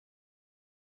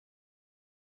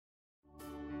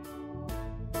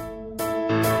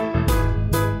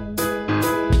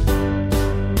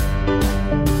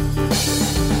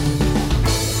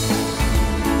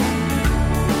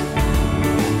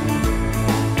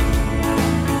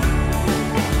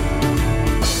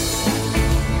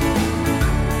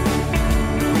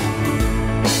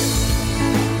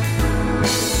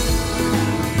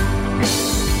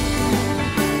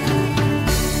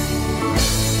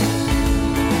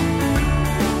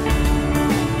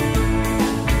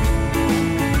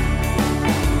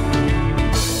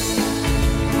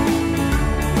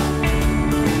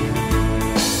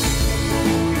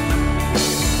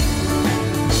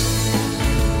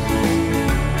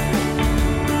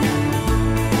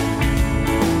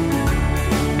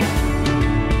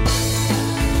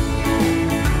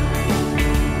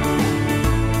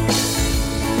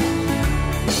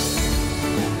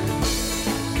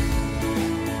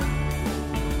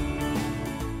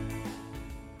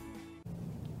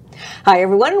Hi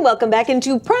everyone, welcome back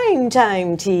into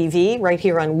Primetime TV right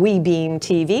here on WeBeam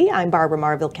TV. I'm Barbara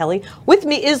Marville Kelly. With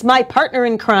me is my partner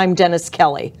in crime, Dennis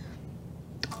Kelly.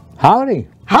 Howdy.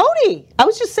 Howdy! I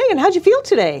was just saying, how'd you feel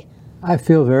today? I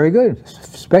feel very good,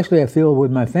 especially I feel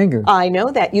with my finger. I know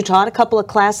that. You taught a couple of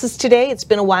classes today. It's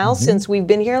been a while since we've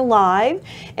been here live,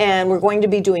 and we're going to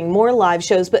be doing more live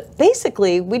shows. But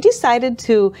basically, we decided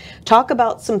to talk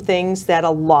about some things that a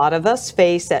lot of us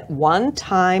face at one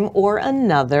time or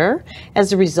another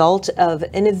as a result of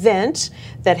an event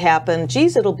that happened.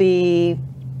 Geez, it'll be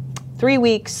 3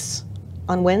 weeks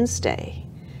on Wednesday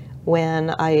when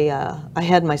I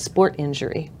had my sport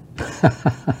injury.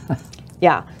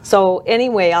 Yeah, so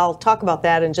anyway, I'll talk about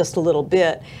that in just a little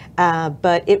bit,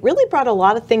 but it really brought a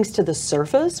lot of things to the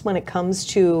surface when it comes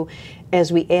to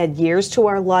as we add years to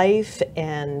our life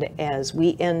and as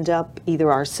we end up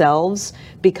either ourselves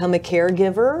become a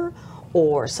caregiver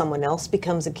or someone else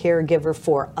becomes a caregiver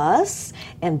for us,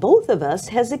 and both of us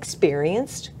has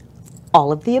experienced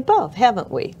all of the above, haven't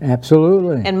we?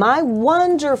 Absolutely. And my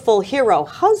wonderful hero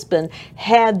husband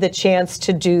had the chance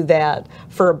to do that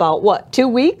for about, what, 2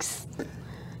 weeks?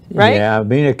 Right? Yeah,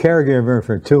 being a caregiver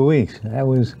for 2 weeks, that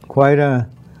was quite an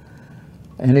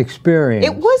experience.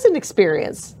 It was an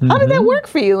experience. How did that work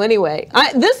for you anyway?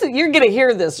 You're going to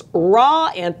hear this raw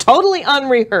and totally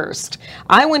unrehearsed.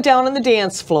 I went down on the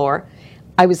dance floor.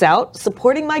 I was out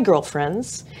supporting my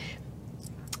girlfriends.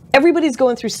 Everybody's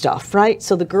going through stuff, right?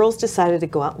 So the girls decided to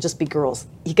go out and just be girls.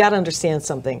 You got to understand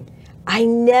something. I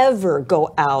never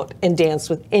go out and dance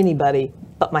with anybody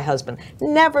but my husband.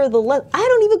 Nevertheless, I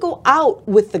don't even go out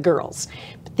with the girls.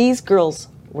 But these girls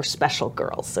were special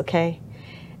girls, okay?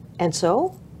 And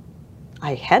so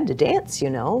I had to dance,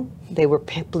 you know. They were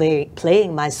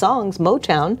playing my songs,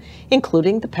 Motown,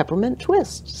 including the Peppermint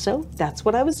Twist. So that's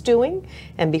what I was doing.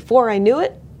 And before I knew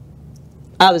it,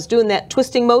 I was doing that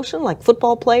twisting motion like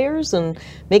football players and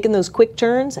making those quick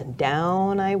turns, and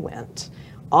down I went.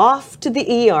 Off to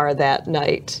the ER that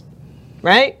night,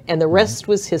 right? And the rest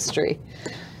was history.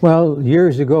 Well,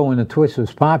 years ago when the twist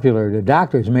was popular, the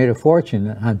doctors made a fortune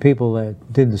on people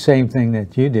that did the same thing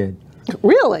that you did.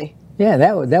 Really? Yeah,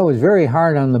 that was very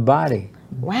hard on the body.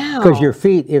 Wow. Because your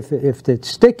feet, if it's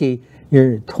sticky,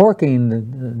 you're torquing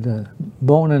the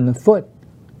bone in the foot.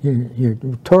 You're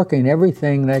torquing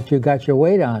everything that you got your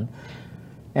weight on.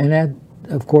 And that,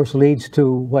 of course, leads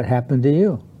to what happened to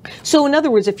you. So in other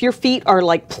words, if your feet are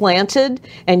like planted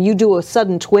and you do a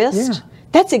sudden twist,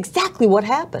 that's exactly what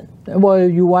happened. Well,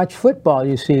 you watch football,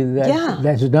 you see that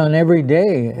that's done every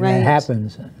day, and that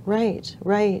happens. Right,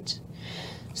 right.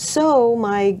 So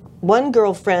my one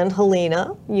girlfriend,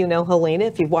 Helena, you know Helena,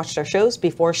 if you've watched our shows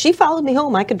before, she followed me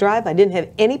home. I could drive. I didn't have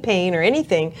any pain or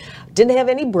anything. Didn't have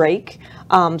any break.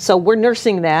 So we're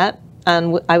nursing that.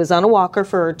 And I was on a walker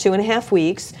for 2.5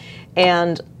 weeks.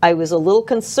 And I was a little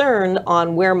concerned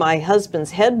on where my husband's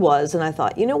head was, and I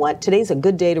thought, you know what, today's a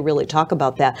good day to really talk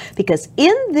about that, because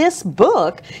in this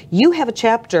book, you have a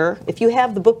chapter, if you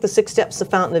have the book, The 6 Steps to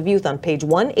Fountain of Youth, on page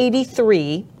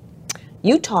 183,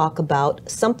 you talk about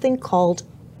something called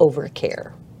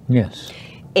overcare. Yes.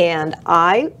 And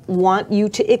I want you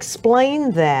to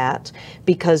explain that,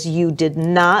 because you did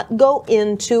not go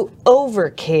into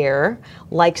overcare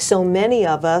like so many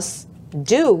of us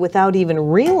do without even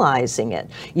realizing it.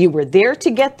 You were there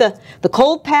to get the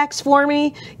cold packs for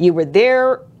me. You were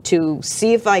there to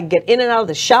see if I get in and out of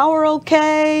the shower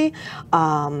okay.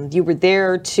 You were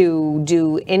there to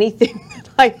do anything that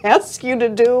I ask you to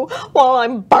do while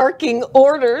I'm barking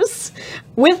orders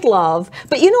with love.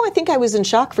 But you know, I think I was in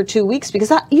shock for 2 weeks because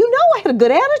I had a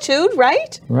good attitude,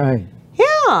 right? Right.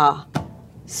 Yeah.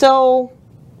 So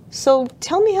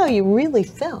tell me how you really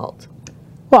felt.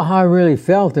 Well, how I really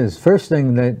felt is, first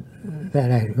thing that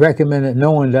I recommend that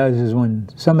no one does is when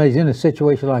somebody's in a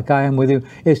situation like I am with you,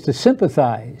 is to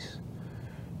sympathize.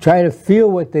 Try to feel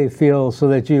what they feel so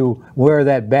that you wear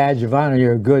that badge of honor.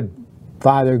 You're a good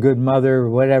father, good mother,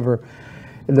 whatever.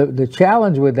 The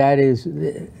challenge with that is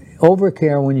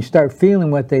overcare. When you start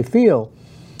feeling what they feel,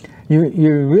 you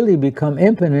really become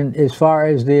impotent as far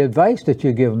as the advice that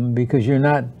you give them, because you're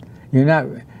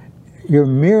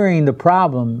mirroring the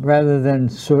problem rather than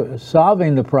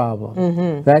solving the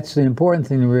problem. That's the important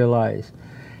thing to realize.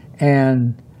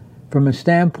 And from a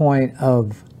standpoint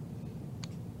of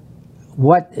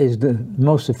what is the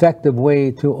most effective way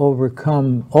to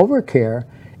overcome overcare,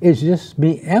 is just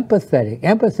be empathetic.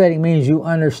 Empathetic means you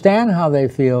understand how they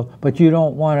feel, but you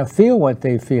don't want to feel what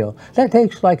they feel. That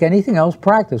takes, like anything else,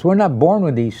 practice. We're not born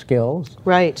with these skills.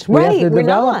 Right, we have to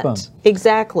develop them.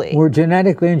 Exactly. We're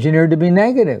genetically engineered to be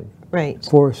negative. Right.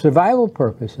 For survival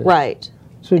purposes. Right.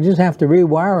 So you just have to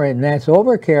rewire it, and that's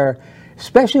overcare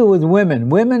especially with women.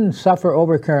 Women suffer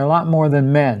overcare a lot more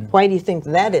than men. Why do you think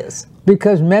that is?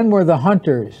 Because men were the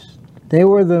hunters. They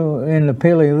were in the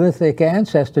Paleolithic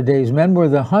ancestor days, men were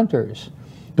the hunters.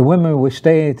 The women would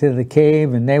stay to the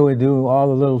cave and they would do all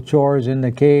the little chores in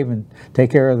the cave and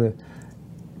take care of the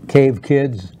cave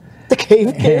kids. The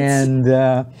cave kids?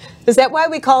 And is that why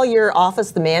we call your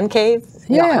office the man cave?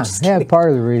 Yeah, part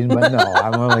of the reason, but no,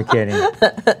 I'm only kidding.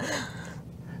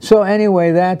 So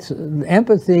anyway, that's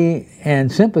empathy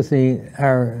and sympathy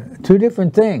are two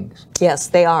different things. Yes,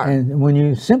 they are. And when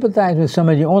you sympathize with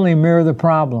somebody, you only mirror the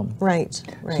problem. Right,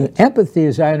 right. So empathy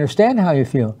is, I understand how you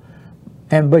feel.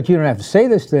 But you don't have to say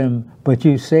this to them, but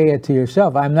you say it to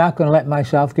yourself. I'm not going to let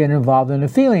myself get involved in the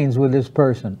feelings with this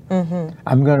person. Mm-hmm.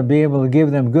 I'm going to be able to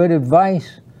give them good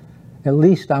advice. At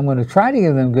least I'm going to try to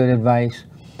give them good advice,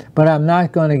 but I'm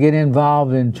not going to get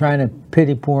involved in trying to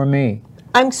pity poor me.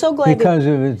 I'm so glad because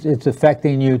it's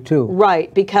affecting you too.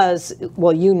 Right, because,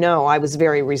 well, you know, I was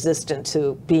very resistant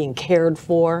to being cared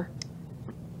for.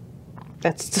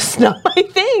 That's just not my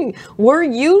thing. We're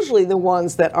usually the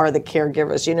ones that are the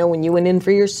caregivers. You know, when you went in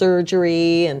for your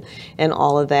surgery and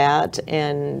all of that,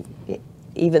 and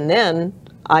even then,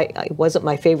 it wasn't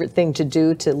my favorite thing to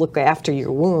do, to look after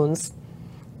your wounds,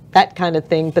 that kind of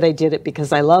thing, but I did it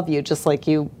because I love you, just like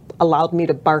you allowed me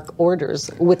to bark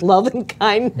orders with love and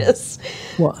kindness.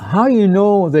 Well, how you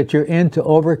know that you're into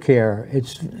overcare,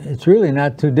 it's really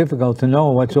not too difficult to know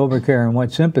what's overcare and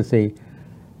what's sympathy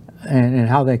and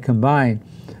how they combine.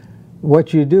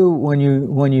 What you do when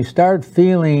you start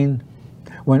feeling,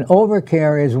 when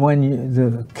overcare is when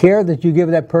the care that you give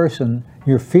that person,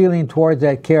 you're feeling towards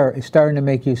that care is starting to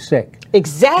make you sick.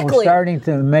 Exactly. Or starting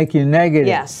to make you negative.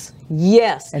 Yes.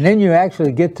 Yes. And then you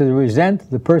actually get to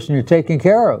resent the person you're taking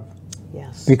care of.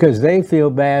 Yes. Because they feel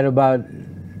bad about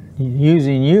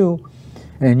using you,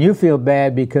 and you feel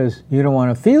bad because you don't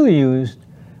want to feel used.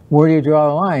 Where do you draw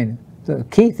the line? The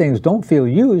key thing is don't feel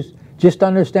used, just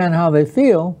understand how they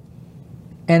feel,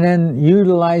 and then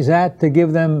utilize that to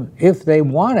give them if they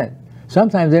want it.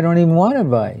 Sometimes they don't even want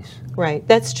advice. Right,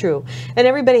 that's true. And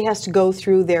everybody has to go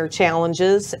through their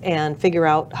challenges and figure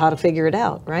out how to figure it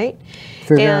out, right?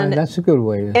 That's a good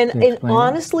way to explain and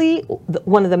honestly,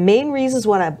 one of the main reasons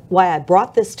why I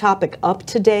brought this topic up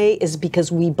today is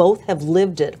because we both have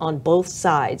lived it on both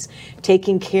sides,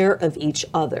 taking care of each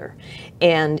other.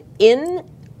 And in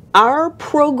our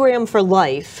program for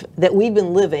life that we've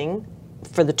been living,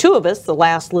 for the two of us, the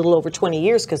last little over 20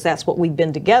 years, because that's what we've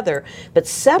been together, but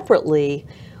separately,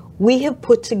 we have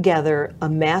put together a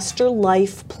master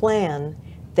life plan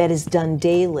that is done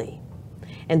daily.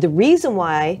 And the reason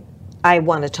why I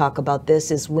want to talk about this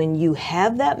is when you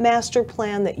have that master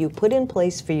plan that you put in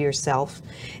place for yourself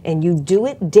and you do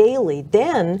it daily,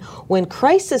 then when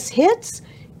crisis hits,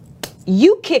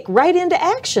 you kick right into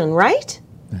action, right?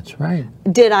 That's right.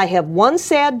 Did I have one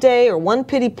sad day or one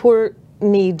pity poor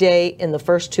me day in the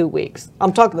first 2 weeks?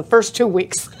 I'm talking the first 2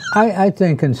 weeks. I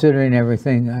think considering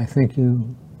everything, I think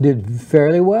you did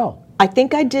fairly well. I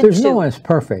think I did There's too. no one that's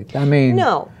perfect. I mean,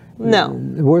 no.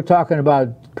 We're talking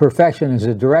about perfection as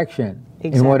a direction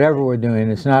in whatever we're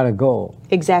doing. It's not a goal.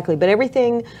 Exactly. But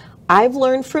everything I've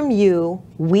learned from you,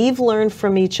 we've learned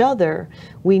from each other,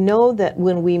 we know that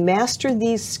when we master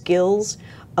these skills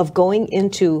of going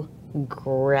into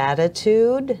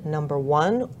gratitude, number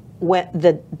one,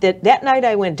 that night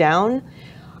I went down,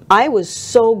 I was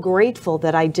so grateful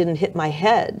that I didn't hit my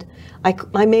head.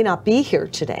 I may not be here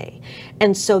today.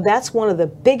 And so that's one of the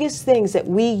biggest things that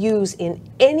we use in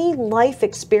any life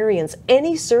experience,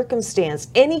 any circumstance,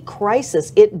 any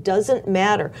crisis. It doesn't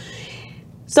matter.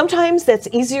 Sometimes that's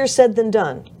easier said than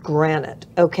done, granted,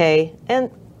 okay? And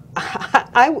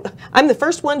I'm the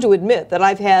first one to admit that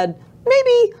I've had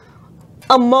maybe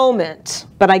a moment,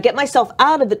 but I get myself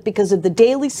out of it because of the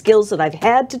daily skills that I've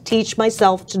had to teach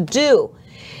myself to do.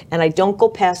 And I don't go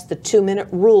past the 2-minute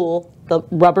rule, the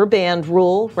rubber band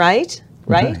rule, right?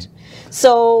 Right?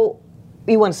 So,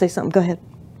 you want to say something? Go ahead.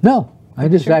 No, I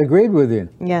agreed with you.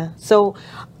 Yeah. So,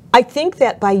 I think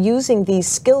that by using these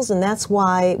skills, and that's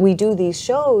why we do these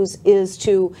shows, is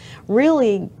to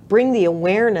really bring the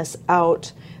awareness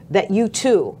out that you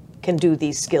too can do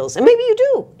these skills. And maybe you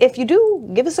do. If you do,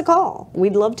 give us a call.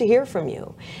 We'd love to hear from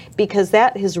you, because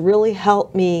that has really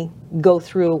helped me go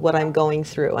through what I'm going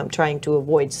through. I'm trying to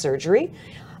avoid surgery.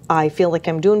 I feel like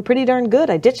I'm doing pretty darn good.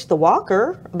 I ditched the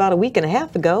walker about a week and a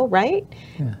half ago, right?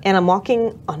 Yeah. And I'm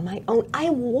walking on my own.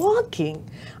 I'm walking.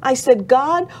 I said,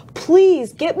 God,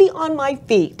 please get me on my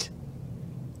feet.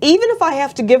 Even if I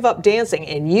have to give up dancing,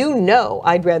 and you know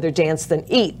I'd rather dance than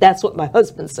eat. That's what my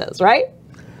husband says, right?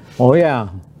 Oh, yeah.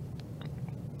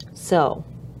 So,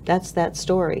 That's that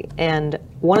story. And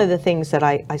one of the things that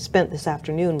I spent this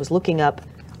afternoon was looking up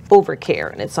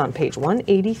overcare, and it's on page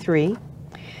 183.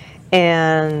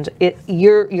 And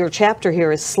your chapter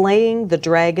here is Slaying the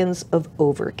Dragons of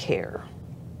Overcare.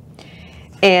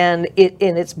 And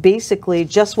it's basically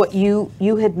just what you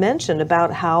had mentioned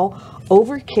about how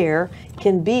overcare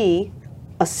can be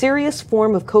a serious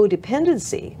form of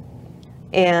codependency.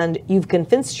 And you've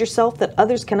convinced yourself that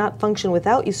others cannot function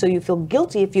without you, so you feel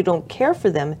guilty if you don't care for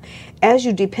them. As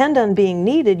you depend on being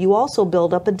needed, you also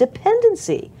build up a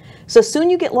dependency. So soon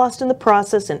you get lost in the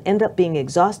process and end up being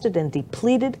exhausted and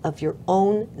depleted of your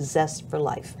own zest for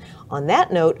life. On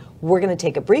that note, we're going to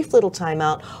take a brief little time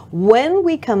out. When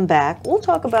we come back, we'll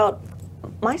talk about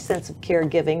my sense of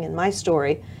caregiving and my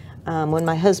story when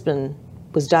my husband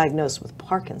was diagnosed with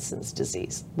Parkinson's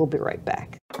disease. We'll be right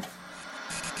back.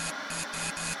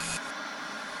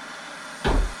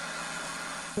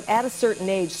 At a certain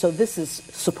age, so this is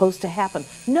supposed to happen.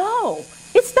 No,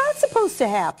 it's not supposed to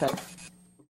happen.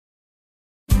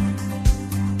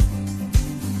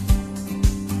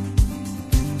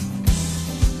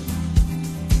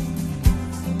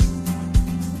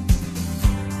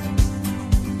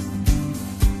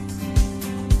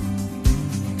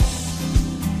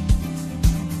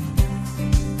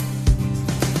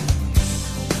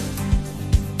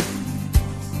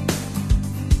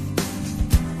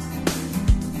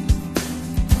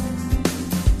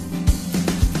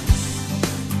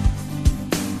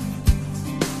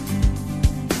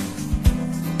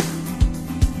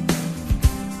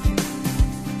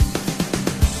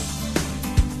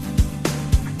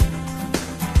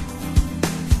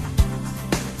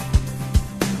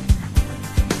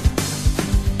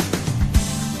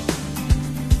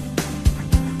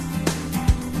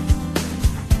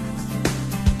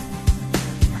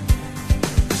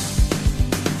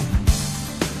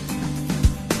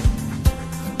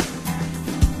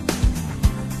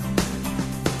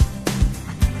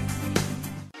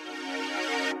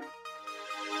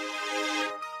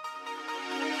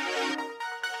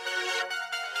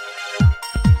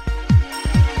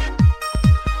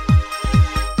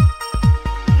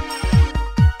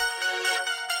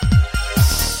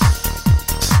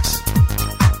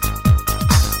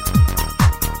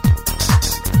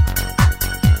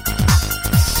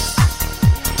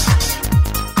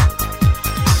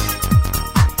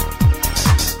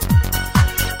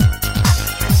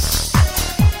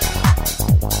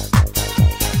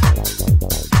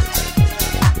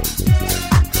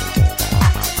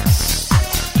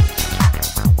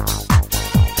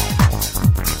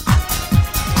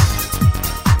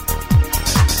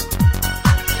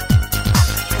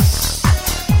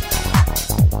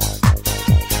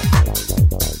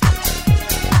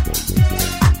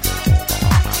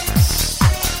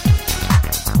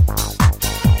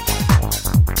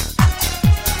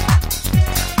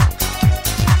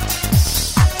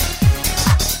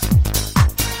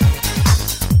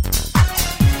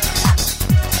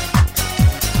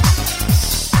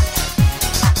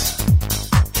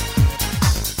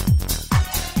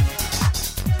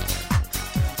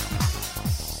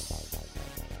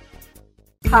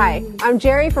 Hi, I'm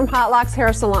Jerry from Hot Locks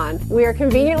Hair Salon. We are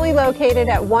conveniently located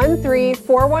at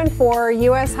 13414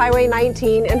 US Highway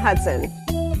 19 in Hudson.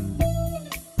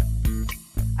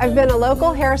 I've been a local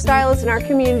hairstylist in our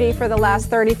community for the last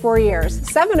 34 years,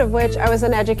 7 of which I was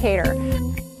an educator.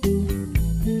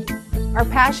 Our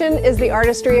passion is the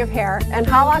artistry of hair, and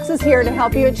Hot Locks is here to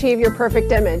help you achieve your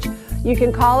perfect image. You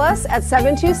can call us at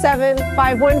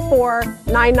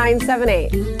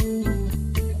 727-514-9978.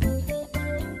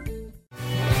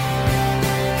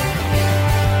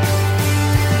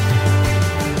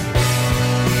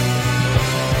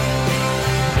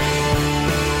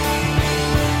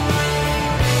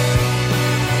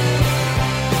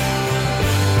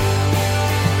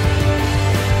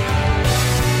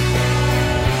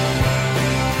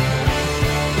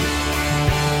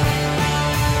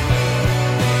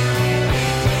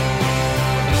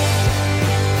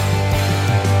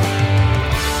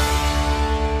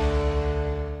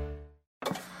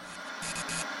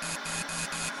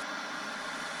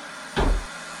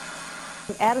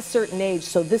 At a certain age,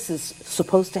 so this is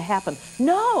supposed to happen.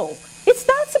 No, it's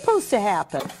not supposed to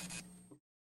happen.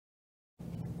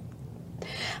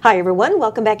 Hi everyone,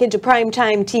 welcome back into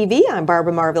Primetime TV. I'm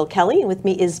Barbara Marville Kelly, and with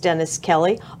me is Dennis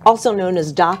Kelly, also known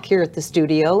as Doc here at the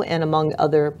studio and among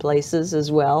other places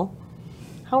as well.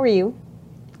 How are you?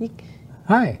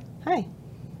 Hi. Hi.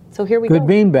 So here we go. Good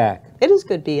being back. It is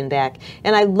good being back.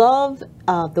 And I love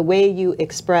the way you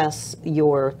express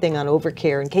your thing on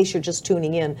Overcare. In case you're just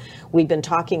tuning in, we've been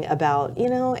talking about, you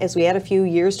know, as we add a few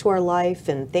years to our life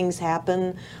and things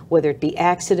happen, whether it be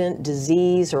accident,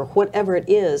 disease, or whatever it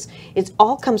is, it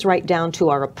all comes right down to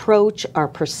our approach, our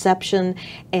perception,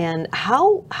 and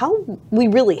how we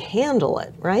really handle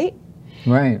it, right?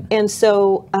 Right. And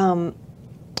so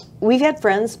we've had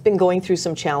friends been going through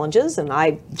some challenges, and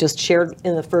I just shared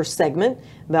in the first segment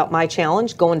about my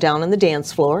challenge going down on the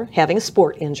dance floor, having a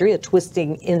sport injury, a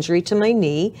twisting injury to my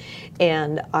knee,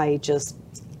 and I just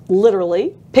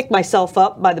literally picked myself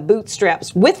up by the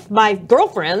bootstraps with my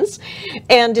girlfriends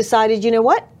and decided, you know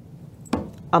what?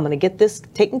 I'm going to get this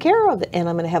taken care of, and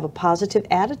I'm going to have a positive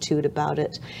attitude about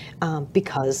it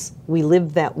because we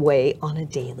live that way on a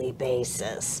daily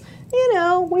basis. You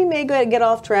know, we may get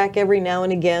off track every now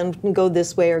and again, go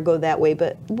this way or go that way,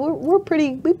 but we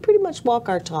pretty much walk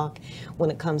our talk when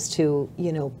it comes to,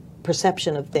 you know,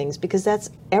 perception of things, because that's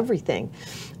everything.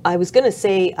 I was going to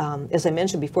say, as I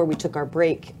mentioned before we took our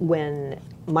break, when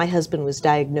my husband was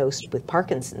diagnosed with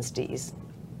Parkinson's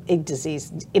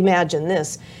disease, imagine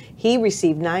this, he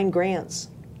received 9 grants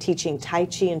teaching Tai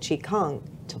Chi and Qigong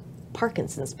to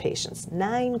Parkinson's patients.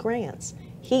 9 grants.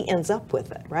 He ends up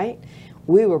with it, right?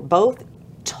 We were both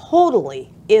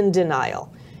totally in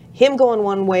denial. Him going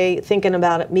one way, thinking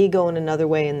about it, me going another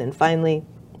way, and then finally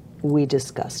we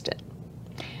discussed it.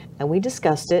 And we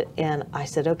discussed it, and I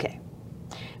said, okay,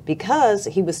 because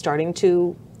he was starting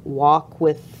to walk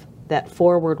with that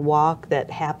forward walk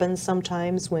that happens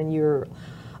sometimes when you're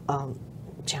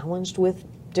challenged with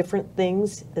different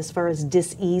things as far as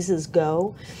diseases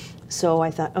go. So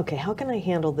I thought, okay, how can I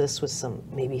handle this with some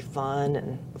maybe fun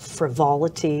and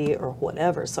frivolity or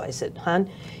whatever? So I said, hon,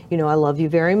 you know, I love you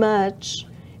very much,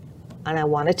 and I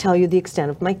want to tell you the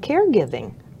extent of my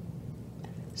caregiving.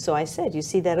 So I said, you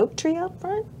see that oak tree out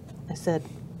front? I said,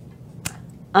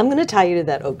 I'm going to tie you to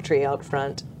that oak tree out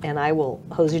front, and I will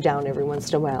hose you down every once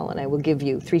in a while, and I will give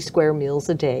you 3 square meals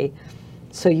a day.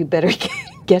 So you better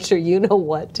get your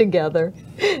you-know-what together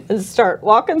and start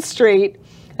walking straight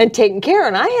and taking care.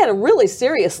 And I had a really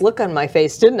serious look on my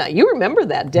face, didn't I? You remember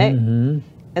that day. Mm-hmm.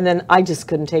 And then I just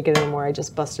couldn't take it anymore. I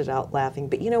just busted out laughing.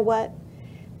 But you know what?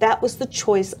 That was the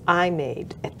choice I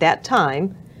made at that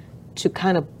time to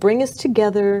kind of bring us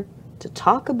together, to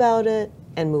talk about it,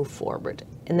 and move forward.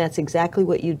 And that's exactly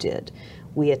what you did.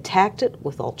 We attacked it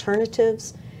with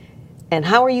alternatives. And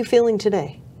how are you feeling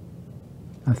today?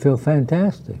 I feel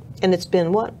fantastic. And it's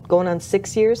been what? Going on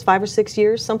 6 years, 5 or 6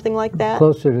 years, something like that?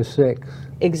 Closer to 6.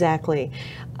 Exactly.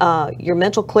 Your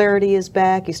mental clarity is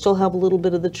back. You still have a little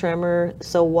bit of the tremor,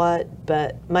 so what?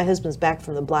 But my husband's back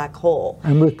from the black hole.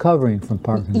 I'm recovering from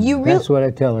Parkinson's. That's what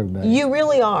I tell everybody. You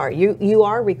really are. You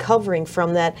are recovering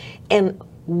from that. And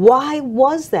why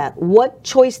was that? What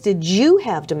choice did you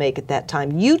have to make at that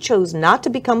time? You chose not to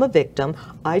become a victim.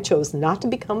 I chose not to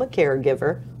become a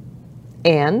caregiver.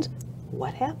 And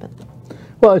what happened?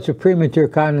 Well, it's a premature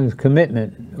kind of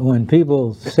commitment. When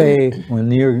people say,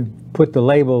 when you put the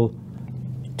label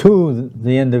to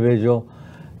the individual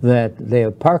that they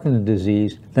have Parkinson's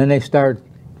disease, then they start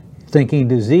thinking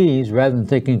disease rather than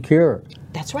thinking cure.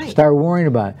 That's right. Start worrying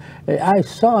about it. I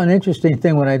saw an interesting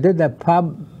thing when I did that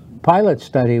pilot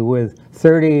study with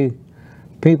 30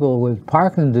 people with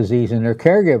Parkinson's disease and their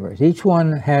caregivers. Each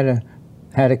one had a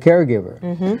caregiver.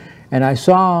 Mm-hmm. And I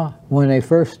saw when I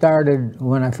first started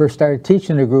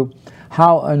teaching the group,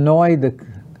 how annoyed the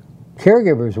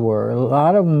caregivers were. A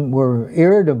lot of them were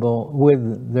irritable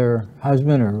with their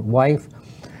husband or wife,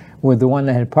 with the one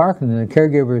that had Parkinson's. The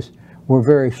caregivers were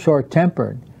very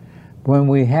short-tempered. When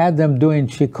we had them doing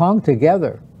Qigong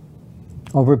together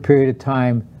over a period of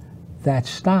time, that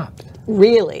stopped.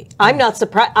 Really? I'm not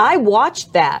surprised. I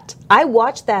watched that. I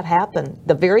watched that happen,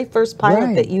 the very first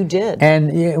pilot that you did.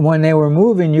 And when they were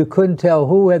moving, you couldn't tell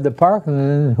who had the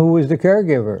Parkinson's and who was the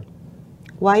caregiver.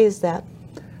 Why is that?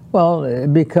 Well,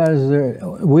 because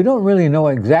we don't really know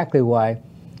exactly why,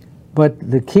 but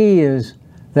the key is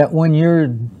that when you're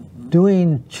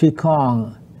doing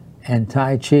Qigong and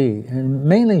Tai Chi, and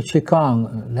mainly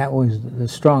Qigong, that was the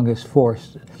strongest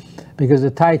force, because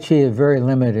the Tai Chi is very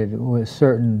limited with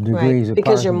certain degrees of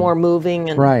because you're more moving.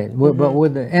 And, right, mm-hmm. But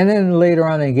with and then later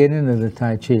on they get into the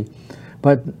Tai Chi.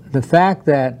 But the fact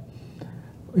that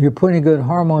you're putting good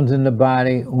hormones in the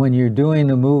body when you're doing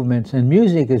the movements, and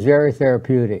music is very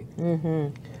therapeutic.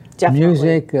 Mm-hmm. Definitely.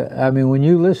 Music, I mean, when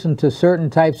you listen to certain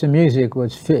types of music,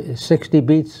 what's 60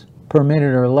 beats per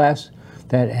minute or less,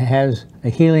 that has a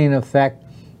healing effect,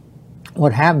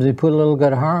 what happens, you put a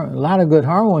lot of good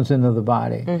hormones into the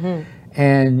body, mm-hmm.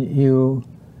 and you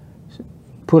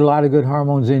put a lot of good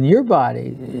hormones in your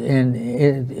body. And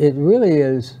it really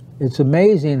is, it's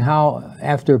amazing how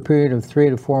after a period of 3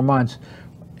 to 4 months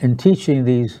in teaching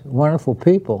these wonderful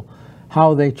people,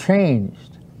 how they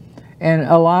changed. And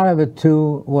a lot of it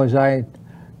too was I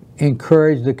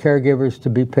encouraged the caregivers to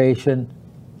be patient,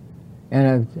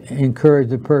 and I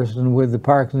encouraged the person with the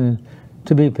Parkinson's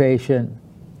to be patient,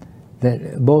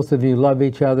 that both of you love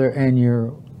each other and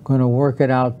you're going to work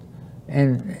it out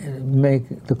and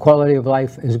make the quality of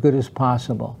life as good as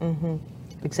possible. Mm-hmm.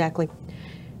 Exactly.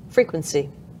 Frequency.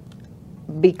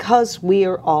 Because we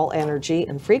are all energy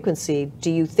and frequency, do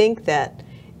you think that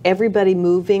everybody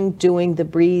moving, doing the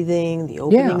breathing, the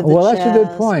opening of the chest, that's a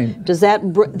good point. Does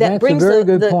that brings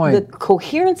the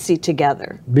coherency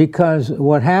together? Because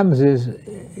what happens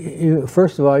is,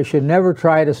 first of all, you should never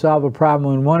try to solve a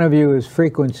problem when one of you is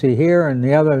frequency here and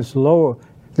the other is low.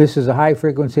 This is a high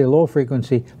frequency, a low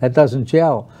frequency. That doesn't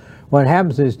gel. What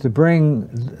happens is to bring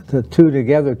the two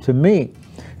together to meet,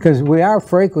 because we are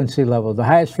frequency level. The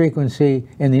highest frequency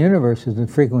in the universe is the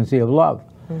frequency of love.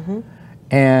 Mm-hmm.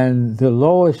 And the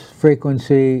lowest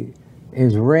frequency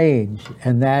is rage,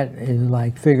 and that is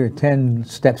like figure 10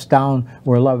 steps down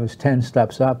where love is 10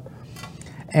 steps up.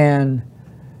 And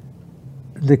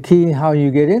the key how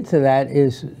you get into that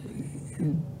is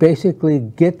basically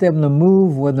get them to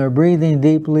move when they're breathing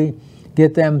deeply,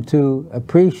 get them to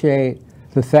appreciate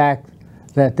the fact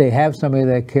that they have somebody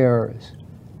that cares.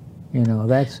 You know,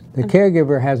 that's the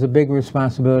caregiver has a big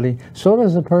responsibility. So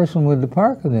does the person with the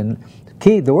Parkinson.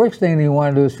 The worst thing they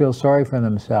want to do is feel sorry for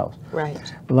themselves.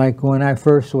 Right. Like when I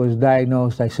first was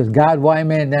diagnosed, I said, God, why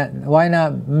me,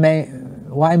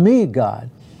 God?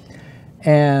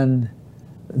 And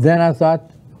then I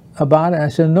thought about it, and I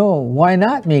said, no, why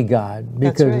not me, God?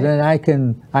 Because then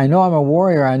I know I'm a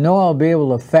warrior. I know I'll be able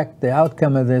to affect the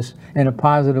outcome of this in a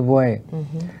positive way.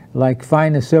 Mm-hmm. Like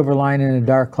find the silver lining in a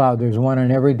dark cloud. There's one in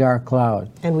every dark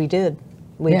cloud. And we did.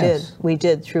 We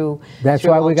did through. That's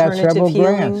why we got several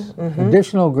grants,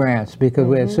 additional grants, because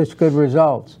we had such good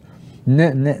results.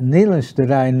 Needless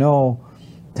did I know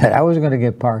that I was going to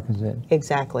get Parkinson's.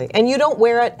 Exactly, and you don't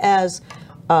wear it as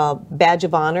a badge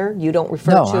of honor. You don't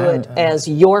refer to it as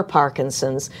your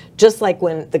Parkinson's. Just like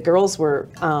when the girls were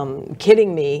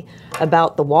kidding me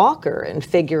about the walker and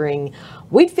figuring,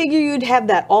 we'd figure you'd have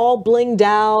that all blinged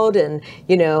out and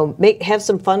have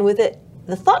some fun with it.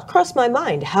 The thought crossed my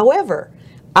mind. However,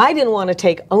 I didn't want to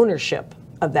take ownership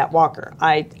of that walker.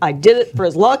 I did it for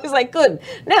as long as I could.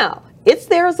 Now, it's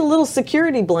there as a little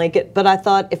security blanket, but I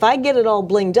thought if I get it all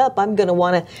blinged up, I'm going to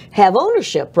want to have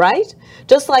ownership, right?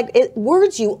 Just like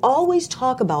words, you always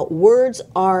talk about words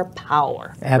are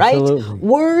power, Absolutely. Right?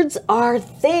 Words are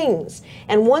things.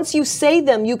 And once you say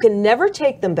them, you can never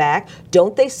take them back.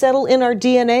 Don't they settle in our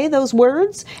DNA, those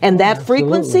words? And that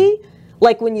frequency?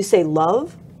 Like when you say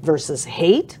love versus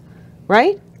hate,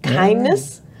 right?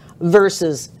 Kindness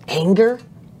versus anger.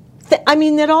 I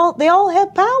mean, they all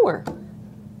have power.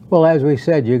 Well, as we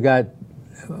said,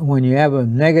 when you have a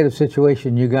negative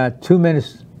situation, you got 2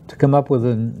 minutes to come up with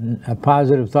a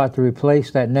positive thought to replace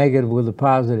that negative with a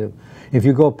positive. If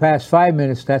you go past 5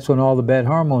 minutes, that's when all the bad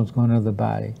hormones go into the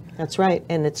body. That's right,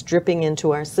 and it's dripping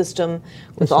into our system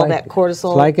with all that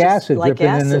cortisol. It's like acid dripping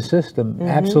in the system,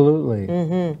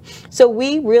 absolutely. So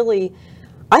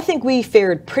I think we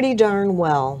fared pretty darn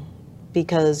well,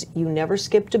 because you never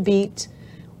skipped a beat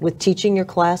with teaching your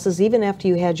classes, even after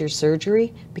you had your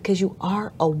surgery, because you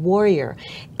are a warrior.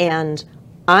 And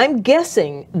I'm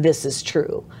guessing this is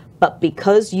true, but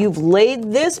because you've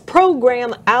laid this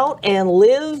program out and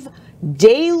live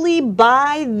daily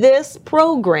by this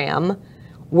program,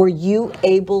 were you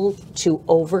able to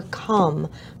overcome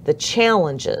the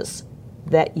challenges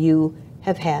that you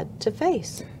have had to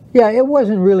face? Yeah, it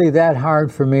wasn't really that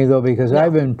hard for me, though, because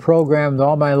I've been programmed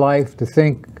all my life to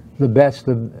think the best,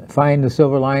 to find the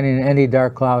silver lining in any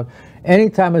dark cloud.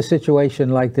 Anytime a situation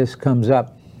like this comes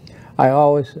up, I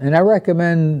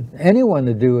recommend anyone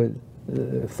to do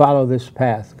it, follow this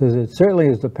path, because it certainly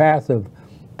is the path of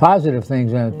positive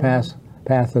things and the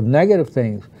path of negative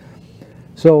things.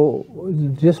 So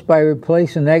just by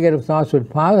replacing negative thoughts with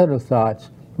positive thoughts,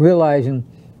 realizing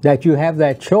that you have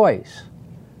that choice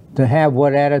to have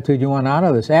what attitude you want out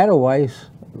of this. Ada Weiss,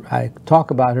 I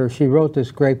talk about her, she wrote this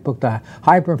great book, The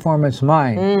High Performance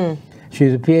Mind.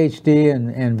 She's a PhD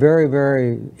and very,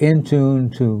 very in tune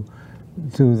to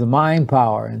the mind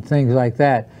power and things like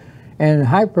that. And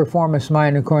high performance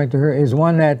mind, according to her, is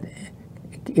one that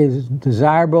is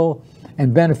desirable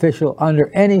and beneficial under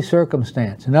any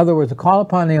circumstance. In other words, to call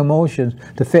upon the emotions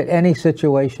to fit any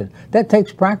situation. That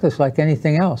takes practice like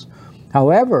anything else.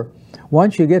 However,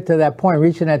 once you get to that point,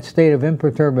 reaching that state of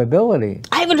imperturbability.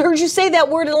 I haven't heard heard you say that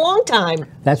word in a long time.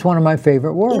 That's one of my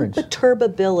favorite words.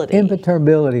 Imperturbability.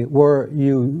 Imperturbability, where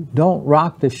you don't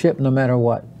rock the ship no matter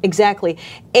what. Exactly.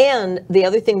 And the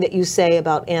other thing that you say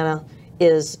about Anna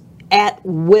is at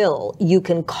will. You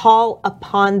can call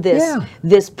upon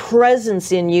this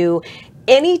presence in you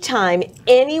anytime,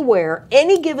 anywhere,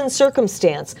 any given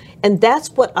circumstance. And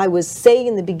that's what I was saying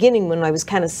in the beginning when I was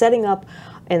kind of setting up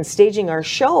and staging our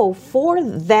show for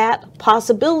that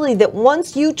possibility that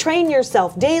once you train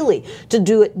yourself daily to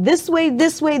do it this way,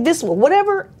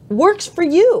 whatever works for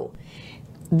you,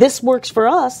 this works for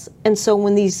us. And so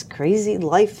when these crazy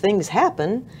life things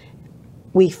happen,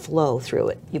 we flow through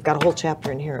it. You've got a whole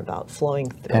chapter in here about flowing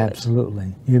through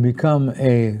Absolutely. You become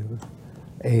a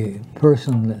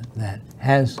person that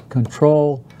has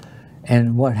control.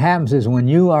 And what happens is when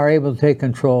you are able to take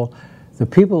control, the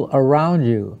people around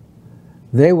you,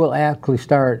 they will actually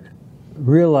start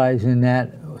realizing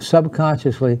that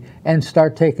subconsciously and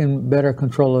start taking better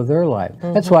control of their life.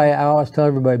 That's why I always tell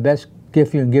everybody, best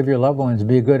gift you can give your loved ones,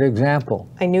 be a good example.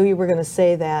 I knew you were going to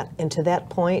say that, and to that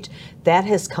point, that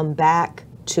has come back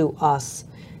to us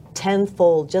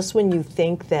tenfold. Just when you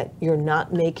think that you're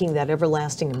not making that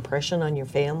everlasting impression on your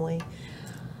family,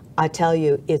 I tell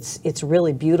you, it's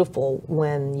really beautiful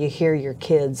when you hear your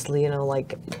kids, you know,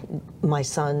 like my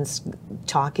son's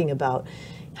talking about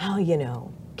how, you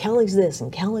know, Kelly's this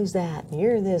and Kelly's that, and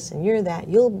you're this and you're that.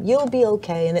 You'll be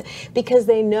okay, and because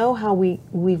they know how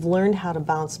we've learned how to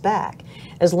bounce back.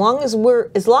 As long as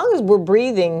we're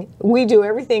breathing, we do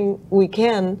everything we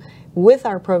can with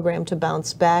our program to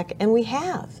bounce back, and we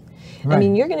have. Right. I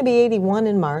mean, you're going to be 81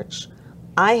 in March.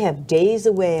 I have days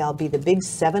away. I'll be the big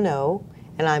 7-0,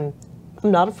 and I'm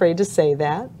not afraid to say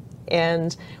that.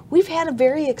 And we've had a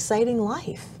very exciting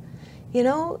life. You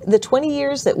know, the 20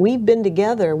 years that we've been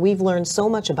together, we've learned so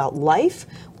much about life.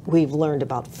 We've learned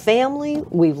about family.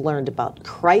 We've learned about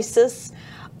crisis.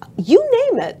 You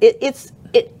name it.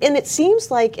 And it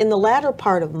seems like in the latter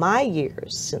part of my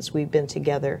years since we've been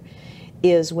together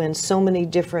is when so many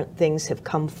different things have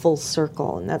come full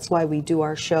circle. And that's why we do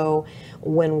our show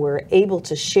when we're able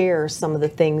to share some of the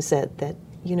things that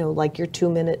you know, like your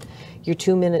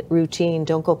 2-minute routine.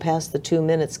 Don't go past the 2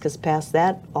 minutes, because past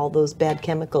that, all those bad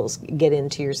chemicals get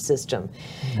into your system.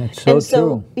 That's so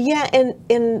true. Yeah,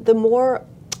 and the more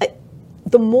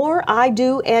I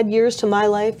do add years to my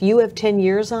life, you have 10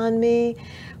 years on me.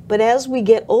 But as we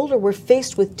get older, we're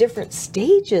faced with different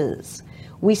stages.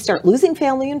 We start losing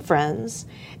family and friends,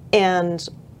 and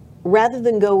rather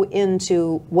than go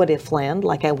into what if land,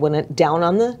 like I went down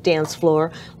on the dance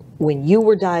floor, when you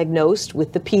were diagnosed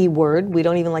with the P word, we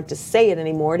don't even like to say it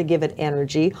anymore to give it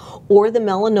energy, or the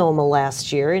melanoma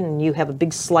last year, and you have a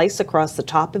big slice across the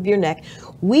top of your neck,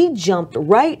 we jumped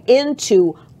right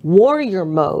into warrior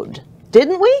mode,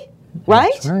 didn't we?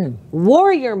 Right? That's right.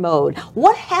 Warrior mode.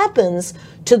 What happens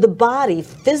to the body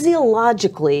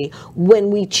physiologically when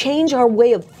we change our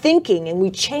way of thinking and we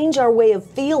change our way of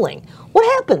feeling? What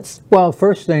happens? Well,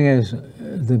 first thing is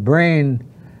the brain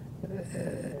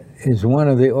is one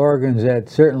of the organs that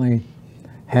certainly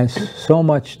has so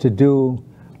much to do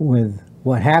with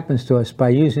what happens to us by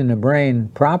using the brain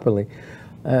properly.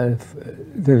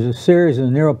 There's a series of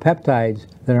neuropeptides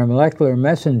that are molecular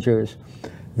messengers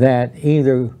that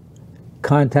either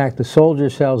contact the soldier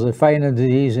cells that fight a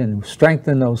disease and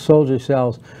strengthen those soldier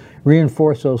cells,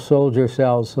 reinforce those soldier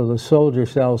cells so the soldier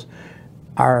cells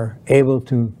are able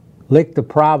to lick the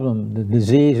problem, the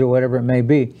disease or whatever it may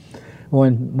be.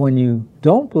 When you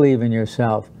don't believe in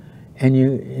yourself and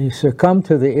you succumb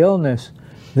to the illness,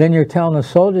 then you're telling the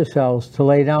soldier cells to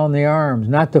lay down the arms,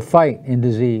 not to fight in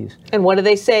disease. And what do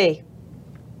they say?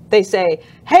 They say,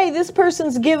 hey, this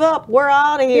person's give up, we're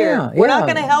out of here. We're not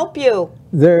going to help you.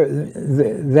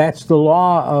 That's the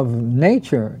law of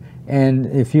nature. And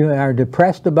if you are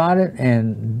depressed about it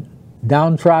and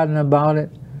downtrodden about it,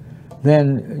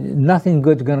 then nothing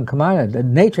good's going to come out of it.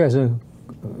 Nature has a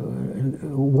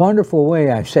wonderful way,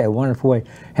 I say a wonderful way,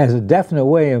 has a definite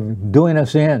way of doing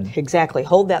us in. Exactly.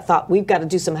 Hold that thought. We've got to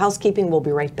do some housekeeping. We'll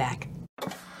be right back.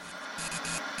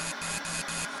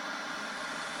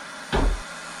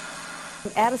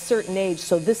 At a certain age,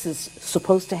 so this is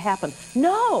supposed to happen.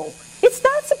 No, it's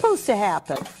not supposed to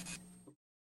happen.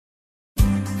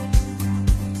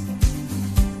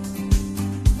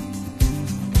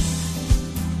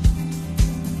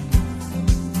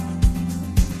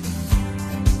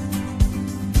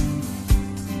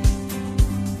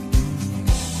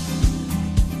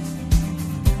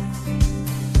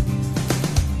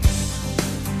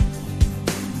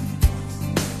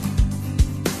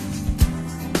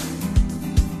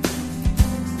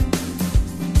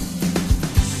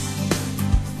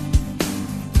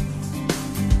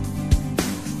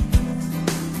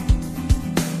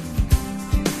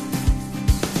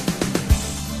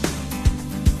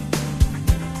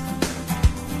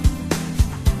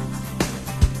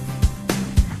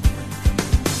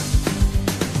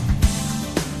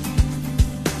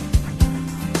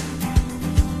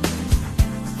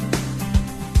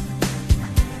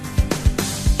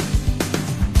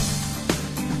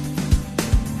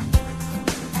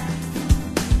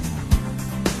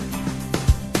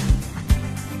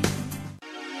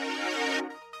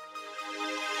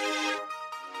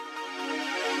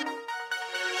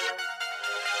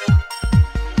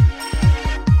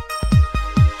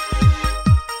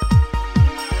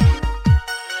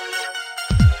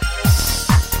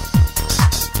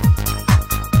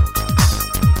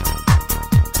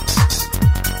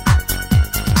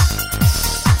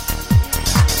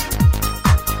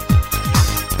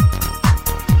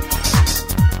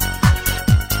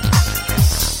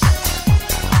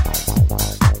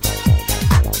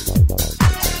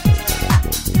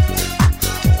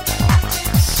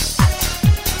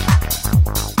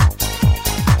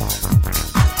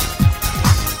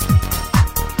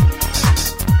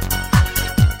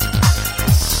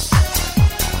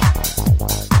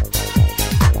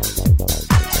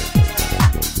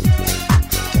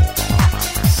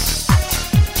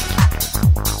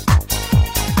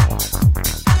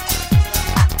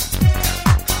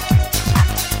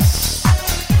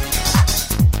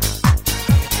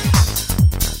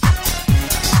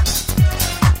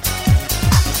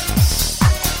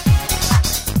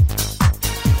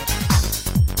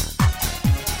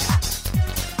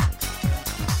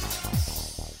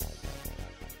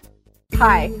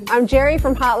 Hi, I'm Jerry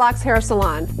from Hot Locks Hair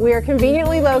Salon. We are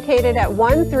conveniently located at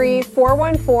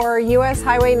 13414 US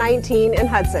Highway 19 in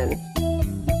Hudson.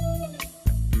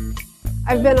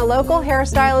 I've been a local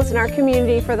hairstylist in our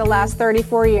community for the last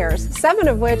 34 years, 7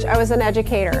 of which I was an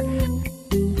educator.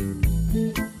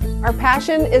 Our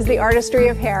passion is the artistry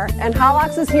of hair, and Hot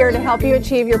Locks is here to help you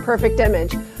achieve your perfect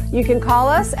image. You can call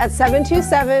us at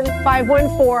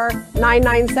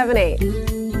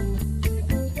 727-514-9978.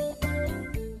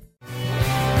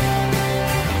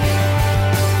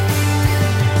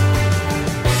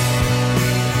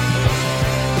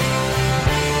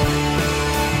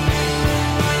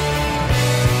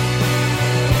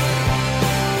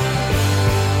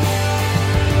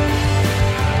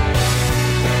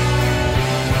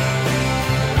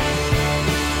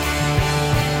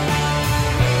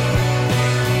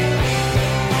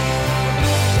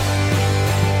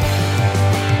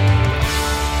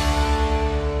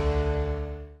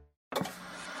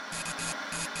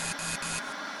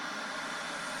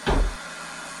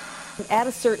 At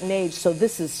a certain age, so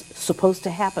this is supposed to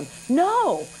happen.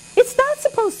 No, it's not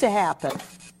supposed to happen.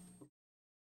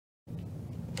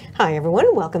 Hi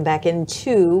everyone, welcome back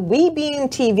into WeBeam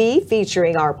TV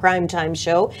featuring our primetime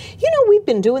show. You know, we've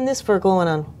been doing this for going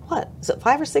on, what, is it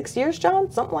 5 or 6 years, John?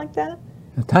 Something like that?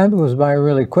 The time goes by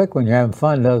really quick when you're having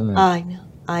fun, doesn't it?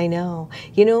 I know.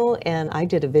 You know, and I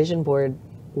did a vision board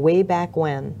way back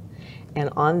when. And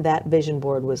on that vision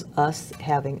board was us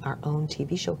having our own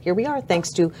TV show. Here we are, thanks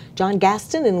to John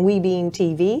Gaston and WeBeam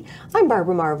TV. I'm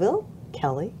Barbara Marville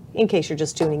Kelly, in case you're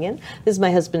just tuning in. This is my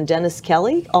husband, Dennis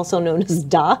Kelly, also known as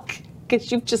Doc,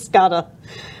 because you've got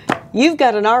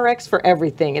an RX for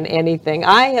everything and anything.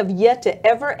 I have yet to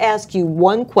ever ask you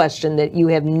one question that you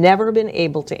have never been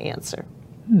able to answer.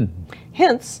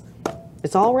 Hence,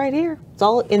 it's all right here. It's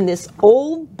all in this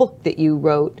old book that you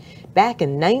wrote back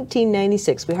in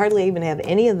 1996. We hardly even have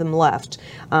any of them left.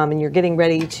 And you're getting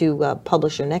ready to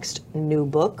publish your next new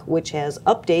book, which has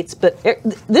updates, but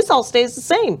this all stays the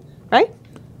same, right?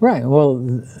 Right. Well,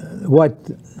 what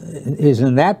is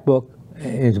in that book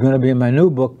is going to be in my new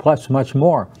book, plus much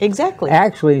more. Exactly.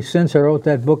 Actually, since I wrote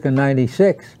that book in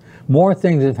 96, more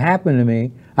things have happened to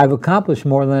me. I've accomplished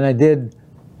more than I did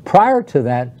prior to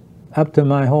that, up to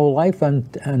my whole life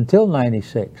until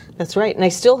 96. That's right. And I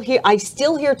still hear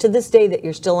to this day that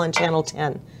you're still on Channel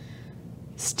 10.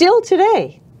 Still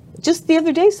today. Just the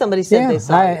other day somebody said they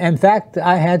saw it. In fact,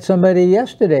 I had somebody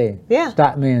yesterday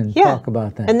stop me and talk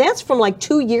about that. And that's from like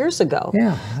 2 years ago.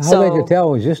 Yeah. All they could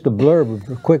tell was just a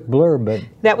blurb, a quick blurb. But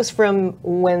that was from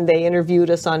when they interviewed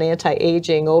us on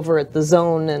anti-aging over at The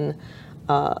Zone and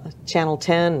Channel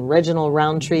 10, Reginald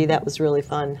Roundtree. That was really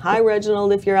fun. Hi,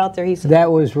 Reginald, if you're out there. He said that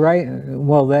was right.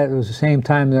 Well, that was the same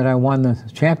time that I won the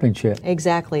championship.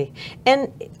 Exactly.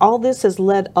 And all this has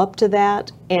led up to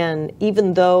that. And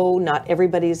even though not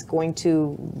everybody's going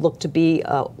to look to be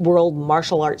a world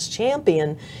martial arts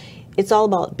champion, it's all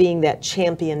about being that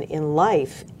champion in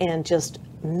life and just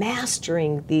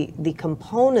mastering the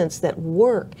components that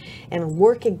work and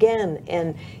work again.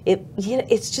 And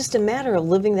it's just a matter of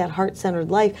living that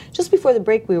heart-centered life. Just before the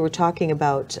break, we were talking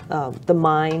about the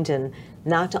mind and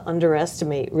not to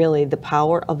underestimate really the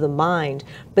power of the mind,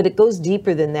 but it goes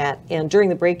deeper than that. And during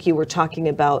the break, you were talking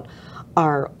about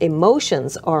our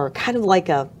emotions are kind of like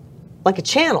a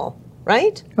channel,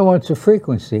 right? Well, it's a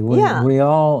frequency. We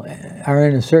all are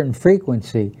in a certain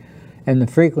frequency. And the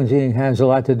frequency has a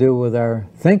lot to do with our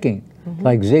thinking.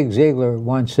 Like Zig Ziglar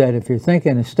once said, if you're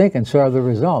thinking and stinking, so are the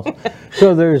results.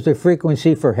 So there's the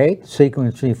frequency for hate,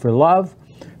 frequency for love,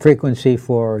 frequency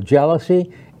for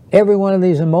jealousy. Every one of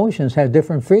these emotions have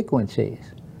different frequencies.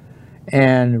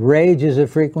 And rage is a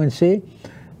frequency.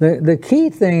 The key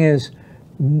thing is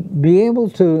be able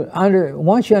to,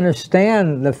 once you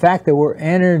understand the fact that we're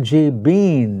energy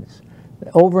beings,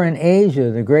 over in Asia,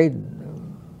 the great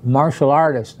martial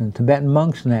artists and Tibetan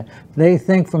monks and that, they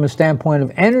think from a standpoint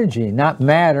of energy, not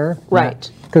matter. Right.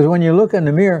 Because when you look in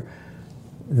the mirror,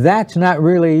 that's not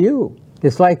really you.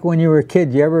 It's like when you were a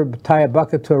kid, you ever tie a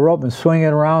bucket to a rope and swing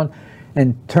it around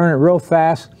and turn it real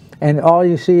fast, and all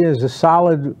you see is a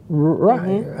solid,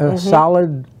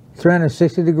 solid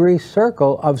 360-degree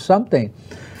circle of something.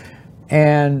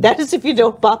 And that is if you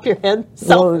don't bop your head.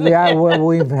 Well, yeah, well,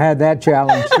 we've had that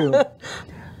challenge too.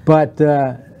 But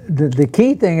the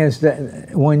key thing is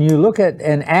that when you look at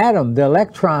an atom, the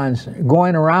electrons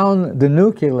going around the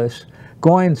nucleus,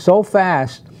 going so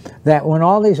fast that when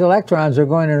all these electrons are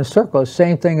going in a circle, it's the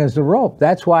same thing as the rope.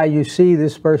 That's why you see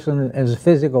this person as a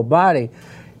physical body.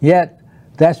 Yet,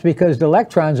 that's because the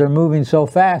electrons are moving so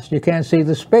fast, you can't see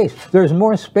the space. There's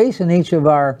more space in each of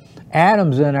our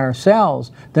atoms in our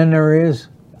cells than there is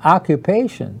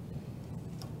occupation.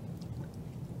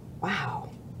 Wow,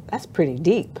 that's pretty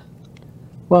deep.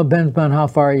 Well, it depends on how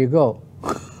far you go.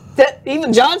 That,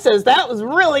 even John says that was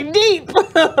really deep.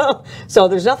 So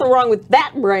there's nothing wrong with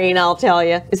that brain, I'll tell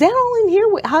you. Is that all in here,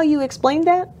 how you explained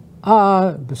that?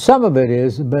 Some of it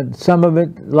is, but some of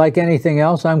it, like anything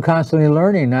else, I'm constantly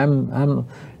learning.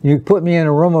 You put me in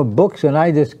a room of books and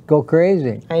I just go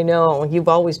crazy. I know, you've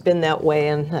always been that way,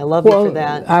 and I love you for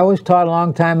that. I was taught a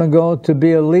long time ago to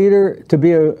be a leader. To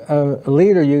be a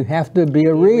leader, you have to be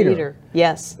a reader.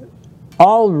 Yes.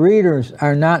 All readers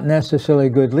are not necessarily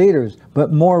good leaders,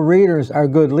 but more readers are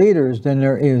good leaders than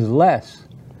there is less.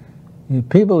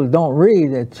 People that don't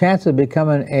read, the chance of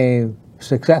becoming a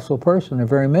successful person are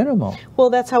very minimal. Well,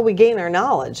 that's how we gain our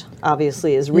knowledge,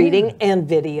 obviously, is reading and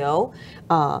video,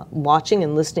 watching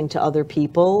and listening to other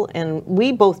people. And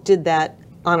we both did that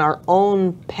on our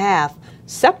own path,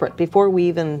 separate, before we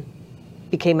even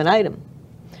became an item.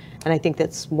 And I think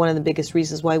that's one of the biggest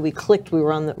reasons why we clicked. We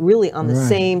were really on the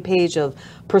same page of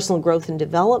personal growth and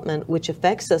development, which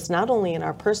affects us not only in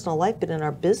our personal life, but in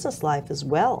our business life as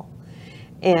well.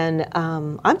 And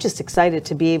I'm just excited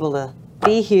to be able to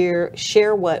be here,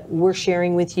 share what we're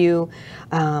sharing with you,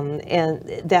 and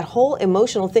that whole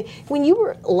emotional thing. When you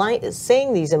were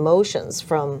saying these emotions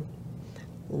from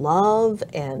love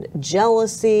and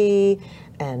jealousy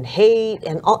and hate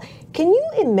and all, can you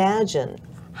imagine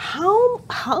how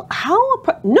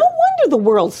no wonder the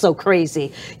world's so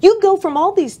crazy. You go from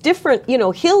all these different,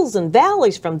 hills and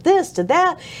valleys, from this to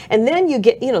that, and then you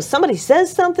get, somebody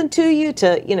says something to you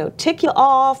to, tick you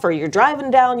off, or you're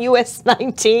driving down US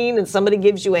 19 and somebody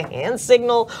gives you a hand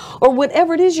signal, or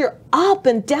whatever it is, you're up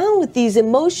and down with these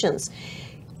emotions.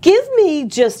 Give me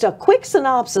just a quick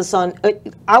synopsis on,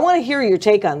 I want to hear your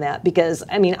take on that, because,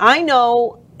 I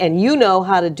know, and you know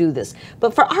how to do this,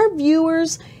 but for our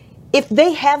viewers, if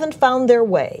they haven't found their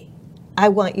way, I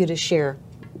want you to share,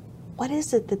 what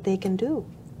is it that they can do?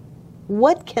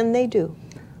 What can they do?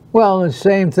 Well, the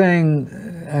same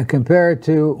thing compared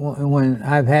to when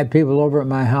I've had people over at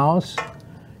my house,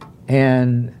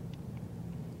 and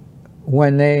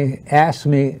when they ask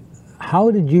me,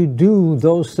 how did you do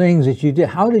those things that you did?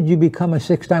 How did you become a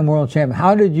 6-time world champion?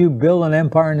 How did you build an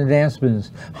empire in the dance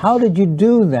business? How did you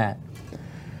do that?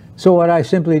 So what I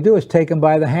simply do is take them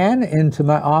by the hand into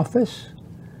my office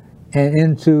and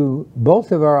into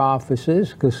both of our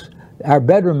offices, because our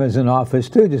bedroom is an office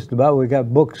too, just about. We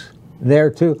got books there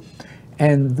too.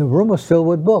 And the room was filled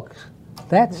with books.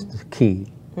 That's the key.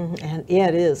 And yeah,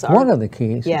 it is. One of the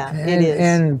keys. Yeah, it is.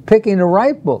 And picking the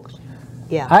right books.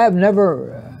 Yeah. I have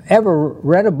never ever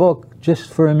read a book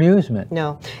just for amusement.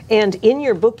 No. And in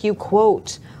your book, you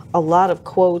quote a lot of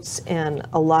quotes and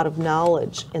a lot of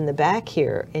knowledge in the back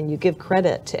here, and you give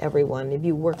credit to everyone. If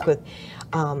you work with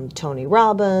Tony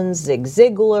Robbins, Zig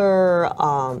Ziglar,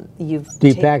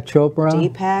 Deepak Chopra.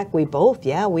 Deepak, we both,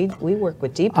 we work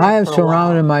with Deepak. I have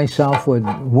surrounded myself with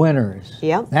winners.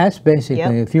 Yep. That's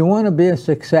basically, if you want to be a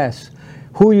success,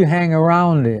 who you hang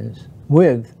around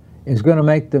with is going to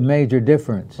make the major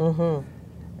difference.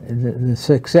 The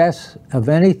success of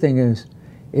anything is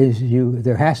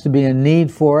there has to be a need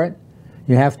for it.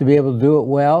 You have to be able to do it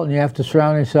well, and you have to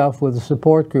surround yourself with a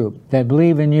support group that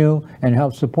believe in you and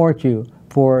help support you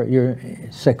for your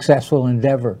successful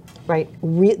endeavor. Right,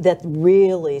 that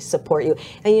really support you.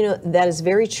 And that is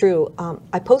very true.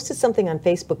 I posted something on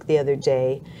Facebook the other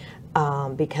day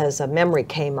because a memory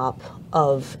came up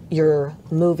of your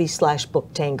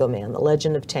movie/book Tango Man, The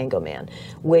Legend of Tango Man,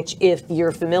 which, if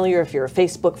you're familiar, if you're a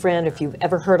Facebook friend, if you've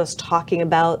ever heard us talking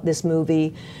about this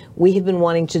movie, we have been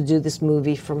wanting to do this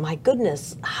movie for, my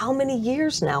goodness, how many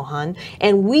years now, hon?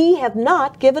 And we have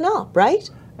not given up, right?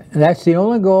 That's the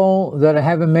only goal that I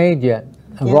haven't made yet.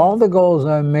 Of all the goals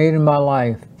I've made in my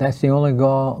life, that's the only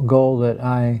goal that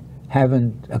I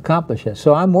haven't accomplished yet.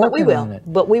 So I'm working on it.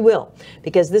 But we will,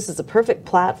 because this is a perfect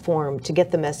platform to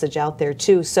get the message out there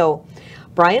too. So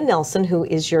Brian Nelson, who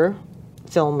is your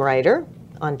film writer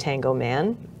on Tango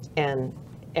Man and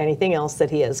anything else that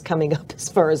he has coming up as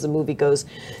far as the movie goes.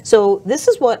 So this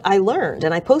is what I learned,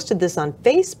 and I posted this on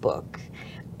Facebook,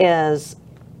 as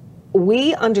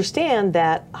we understand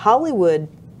that Hollywood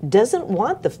doesn't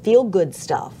want the feel-good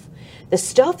stuff. The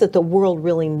stuff that the world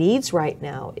really needs right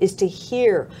now is to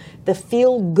hear the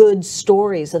feel-good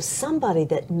stories of somebody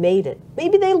that made it.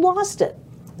 Maybe they lost it,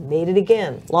 made it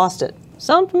again, lost it.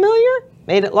 Sound familiar?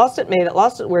 Made it, lost it, made it,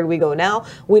 lost it. Where do we go now?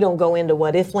 We don't go into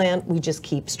what-if land. We just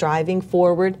keep striving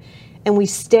forward, and we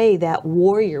stay that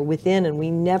warrior within, and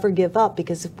we never give up,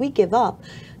 because if we give up,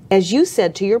 as you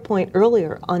said, to your point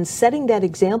earlier, on setting that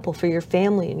example for your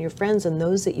family and your friends and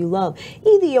those that you love,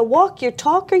 either you walk your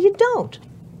talk or you don't.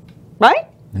 Right?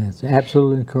 That's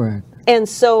absolutely correct. And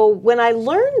so when I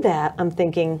learned that, I'm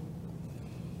thinking,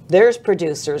 there's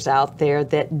producers out there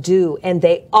that do, and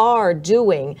they are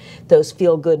doing those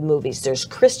feel-good movies. There's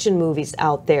Christian movies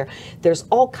out there. There's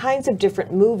all kinds of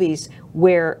different movies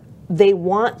where they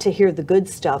want to hear the good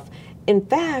stuff. In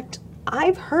fact,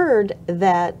 I've heard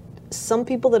that some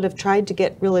people that have tried to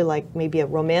get really like maybe a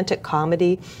romantic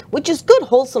comedy, which is good,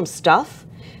 wholesome stuff,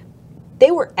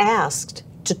 they were asked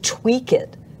to tweak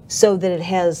it so that it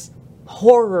has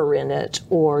horror in it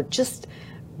or just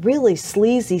really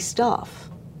sleazy stuff.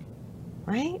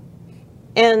 Right?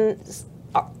 And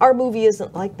our movie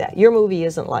isn't like that. Your movie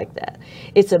isn't like that.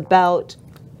 It's about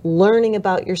learning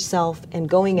about yourself and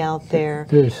going out there.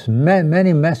 There's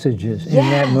many messages in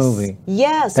that movie.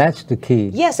 Yes. That's the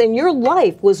key. Yes, and your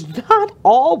life was not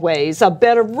always a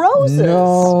bed of roses.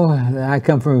 No, I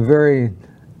come from a very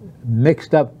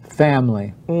mixed up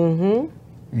family. Mm-hmm.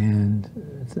 And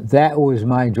that was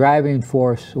my driving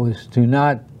force, was to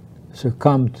not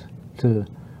succumb to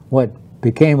what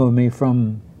became of me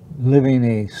from living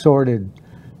a sordid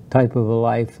type of a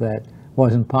life that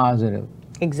wasn't positive.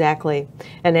 Exactly.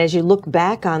 And as you look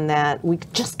back on that, we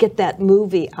just get that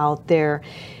movie out there.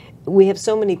 We have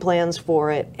so many plans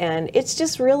for it, and it's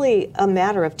just really a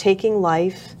matter of taking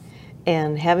life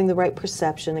and having the right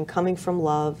perception and coming from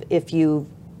love. If you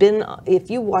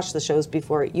watched the shows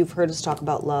before, you've heard us talk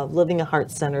about love, living a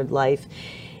heart-centered life.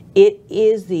 It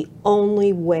is the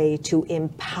only way to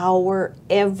empower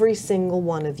every single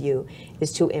one of you,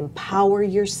 is to empower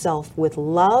yourself with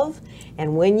love.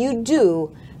 And when you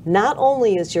do, not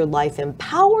only is your life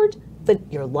empowered, but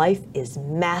your life is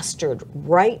mastered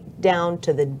right down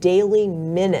to the daily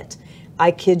minute.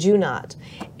 I kid you not.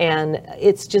 And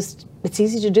it's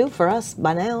easy to do for us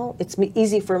by now. It's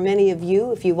easy for many of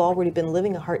you if you've already been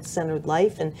living a heart-centered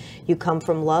life and you come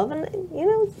from love. And,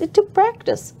 it took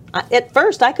practice. At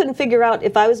first, I couldn't figure out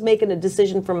if I was making a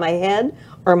decision from my head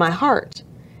or my heart.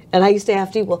 And I used to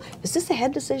have to, well, is this a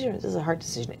head decision or is this a heart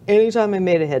decision? Anytime I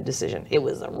made a head decision, it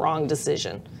was a wrong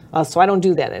decision. So I don't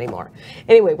do that anymore.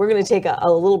 Anyway, we're going to take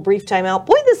a little brief time out.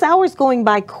 Boy, this hour's going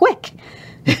by quick.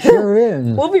 It sure is.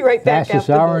 We'll be right back Fastest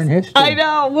after hour this. in history. I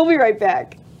know. We'll be right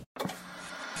back.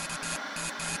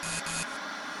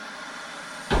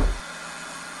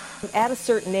 At a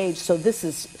certain age, so this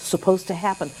is supposed to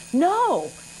happen. No,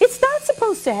 it's not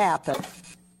supposed to happen.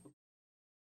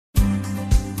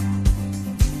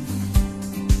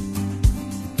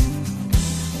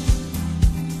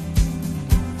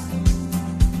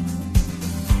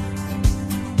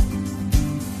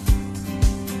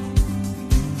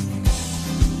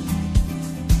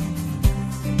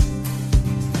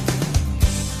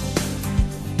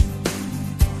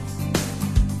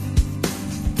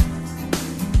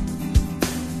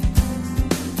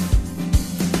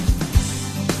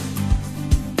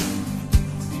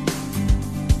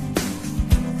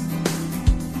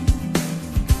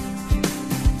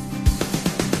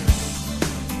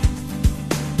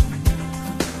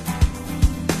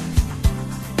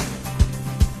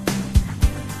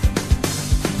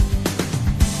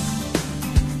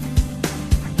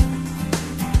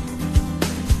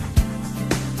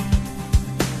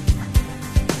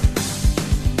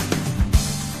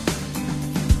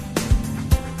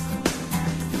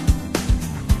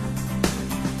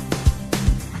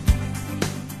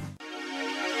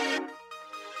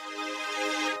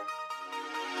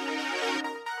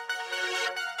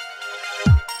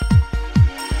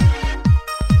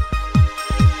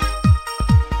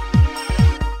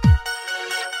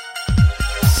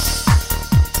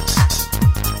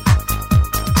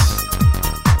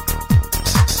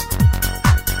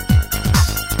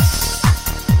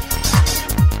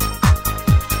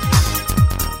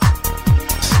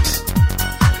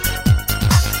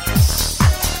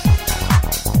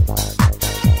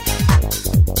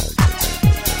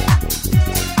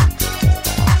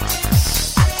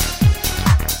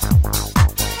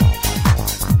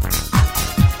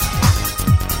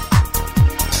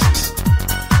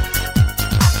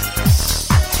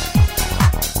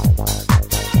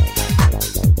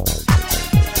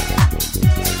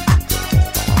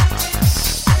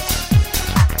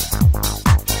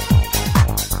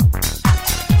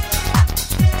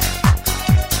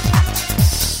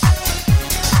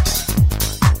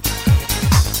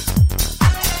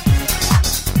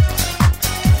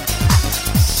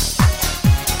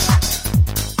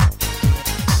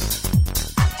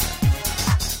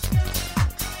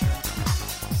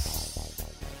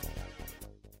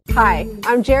 Hi,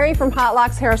 I'm Jerry from Hot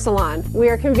Locks Hair Salon. We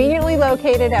are conveniently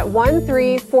located at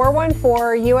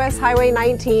 13414 US Highway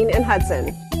 19 in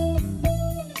Hudson.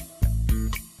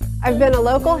 I've been a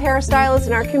local hairstylist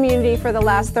in our community for the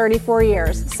last 34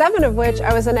 years, 7 of which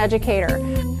I was an educator.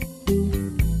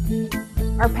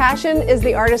 Our passion is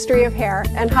the artistry of hair,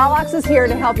 and HotLocks is here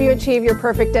to help you achieve your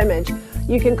perfect image.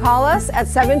 You can call us at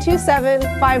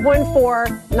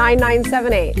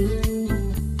 727-514-9978.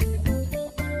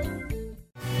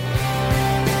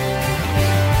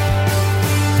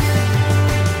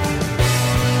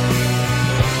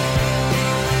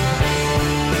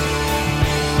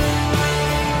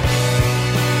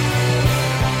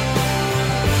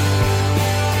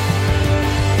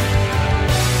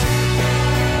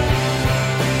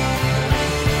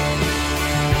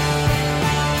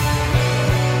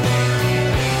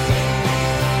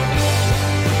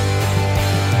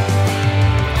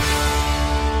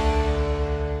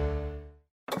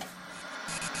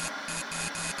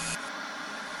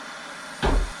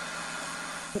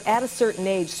 At a certain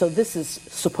age, so this is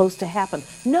supposed to happen.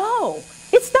 No,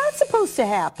 it's not supposed to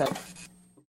happen.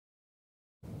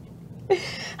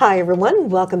 Hi, everyone.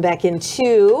 Welcome back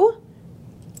into...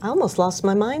 I almost lost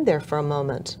my mind there for a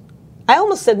moment. I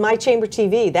almost said My Chamber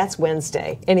TV. That's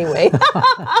Wednesday. Anyway.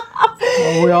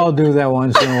 Well, we all do that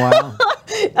once in a while.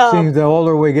 Seems the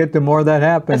older we get, the more that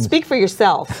happens. Speak for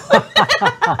yourself.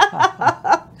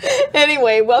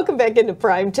 Anyway, welcome back into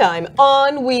Prime Time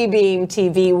on WeBeam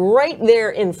TV, right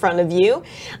there in front of you.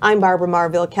 I'm Barbara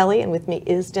Marville Kelly, and with me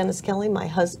is Dennis Kelly, my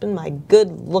husband, my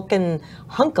good-looking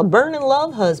hunk of burning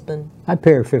love husband. I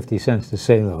pay her 50 cents to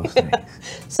say those things.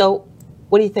 So,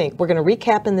 what do you think? We're going to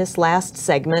recap in this last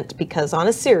segment because on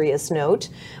a serious note,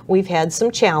 we've had some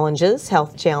challenges,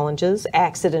 health challenges,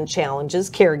 accident challenges,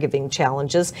 caregiving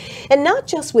challenges, and not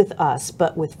just with us,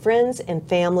 but with friends and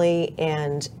family.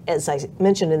 And as I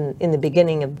mentioned in the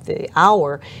beginning of the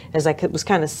hour, as I was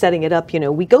kind of setting it up, you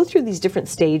know, we go through these different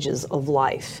stages of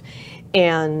life.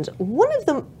 And one of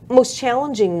the most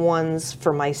challenging ones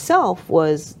for myself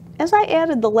was as I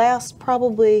added the last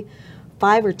probably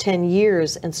 5 or 10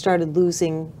 years and started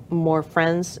losing more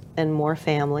friends and more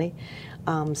family.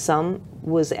 Some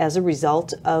was as a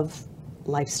result of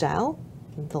lifestyle,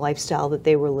 the lifestyle that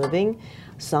they were living.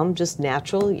 Some just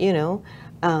natural, you know,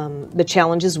 the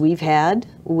challenges we've had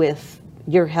with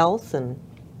your health and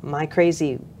my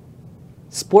crazy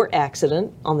sport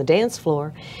accident on the dance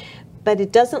floor. But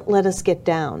it doesn't let us get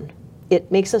down.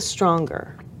 It makes us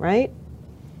stronger, right?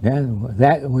 Yeah,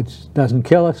 that which doesn't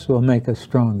kill us will make us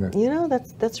stronger. You know,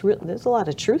 that's real. There's a lot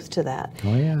of truth to that.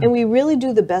 Oh, yeah. And we really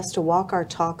do the best to walk our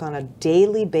talk on a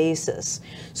daily basis.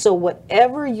 So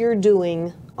whatever you're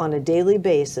doing on a daily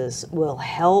basis will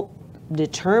help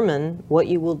determine what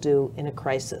you will do in a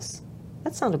crisis.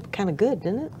 That sounded kind of good,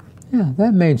 didn't it? Yeah,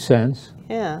 that made sense.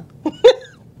 Yeah.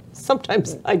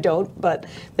 Sometimes I don't, but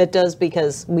that does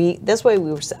because that's why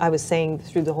I was saying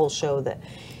through the whole show that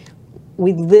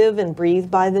we live and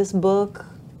breathe by this book.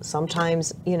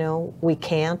 Sometimes, you know, we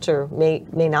can't or may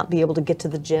not be able to get to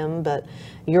the gym, but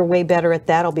you're way better at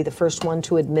that. I'll be the first one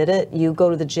to admit it. You go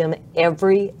to the gym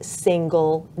every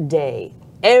single day.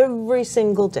 Every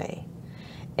single day.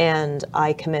 And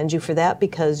I commend you for that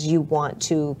because you want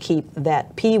to keep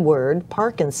that P word,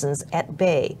 Parkinson's, at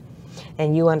bay.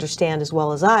 And you understand as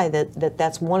well as I that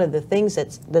that's one of the things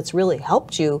that's really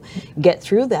helped you get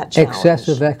through that challenge.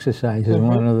 Excessive exercise is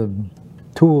one of the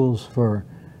tools for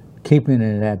keeping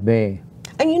it at bay.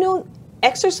 And you know,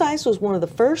 exercise was one of the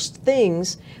first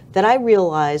things that I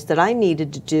realized that I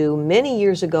needed to do many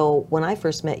years ago when I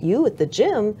first met you at the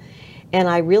gym. And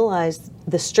I realized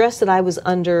the stress that I was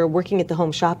under working at the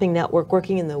Home Shopping Network,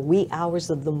 working in the wee hours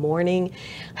of the morning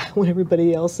when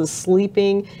everybody else is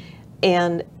sleeping.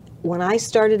 And when I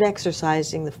started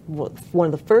exercising, one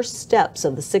of the first steps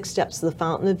of the 6 steps of the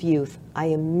Fountain of Youth, I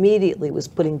immediately was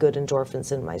putting good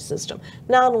endorphins in my system.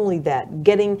 Not only that,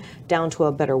 getting down to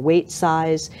a better weight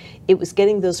size, it was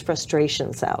getting those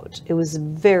frustrations out. It was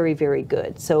very, very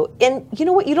good. So, and you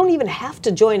know what? You don't even have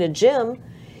to join a gym.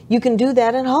 You can do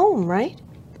that at home, right?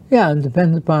 Yeah, it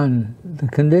depends upon the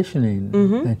conditioning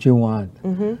that you want.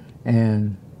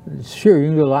 And sure, you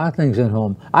can do a lot of things at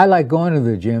home. I like going to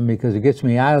the gym because it gets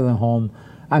me out of the home.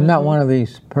 I'm not one of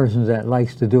these persons that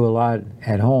likes to do a lot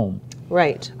at home.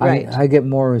 Right, right. I get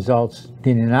more results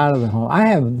getting out of the home. I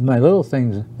have my little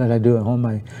things that I do at home.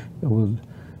 I will,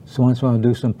 so once in a while,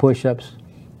 do some push-ups,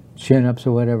 chin-ups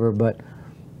or whatever, but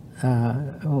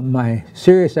my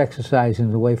serious exercise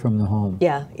is away from the home.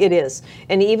 Yeah, it is.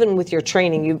 And even with your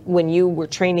training, when you were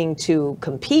training to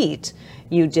compete,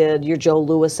 you did your Joe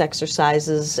Louis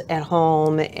exercises at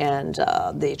home and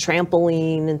the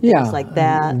trampoline and things like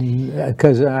that.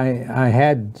 Because I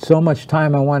had so much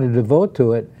time I wanted to devote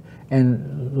to it,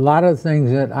 and a lot of things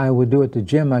that I would do at the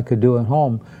gym I could do at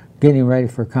home getting ready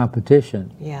for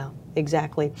competition. Yeah,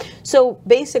 exactly. So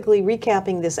basically,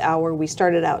 recapping this hour, we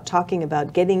started out talking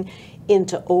about getting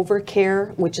into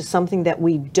overcare, which is something that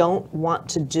we don't want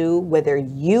to do, whether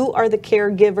you are the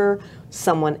caregiver,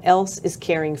 someone else is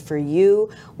caring for you.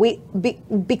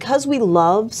 Because we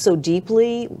love so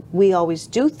deeply, we always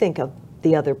do think of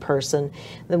the other person.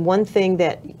 The one thing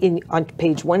that on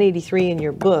page 183 in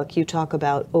your book, you talk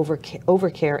about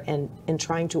overcare and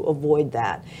trying to avoid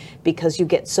that because you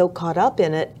get so caught up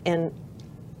in it. And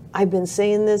I've been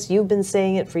saying this, you've been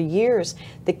saying it for years.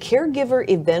 The caregiver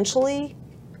eventually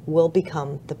will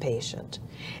become the patient.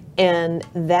 And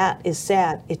that is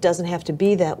sad. It doesn't have to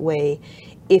be that way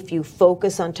if you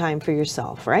focus on time for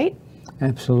yourself, right?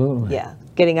 Absolutely. Yeah.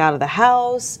 Getting out of the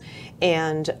house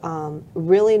and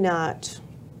really not,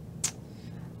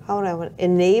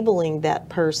 enabling that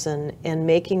person and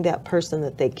making that person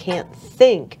that they can't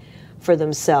think for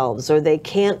themselves or they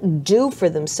can't do for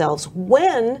themselves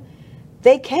when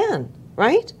they can,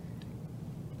 right?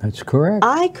 That's correct.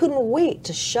 I couldn't wait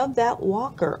to shove that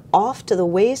walker off to the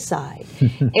wayside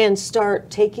and start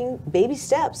taking baby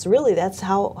steps. Really, that's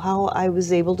how I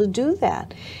was able to do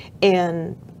that.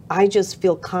 And I just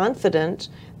feel confident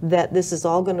that this is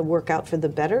all going to work out for the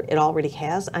better. It already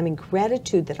has. I'm in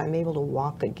gratitude that I'm able to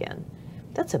walk again.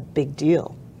 That's a big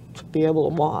deal, to be able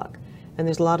to walk. And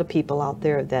there's a lot of people out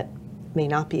there that may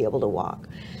not be able to walk.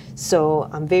 So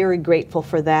I'm very grateful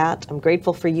for that. I'm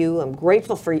grateful for you. I'm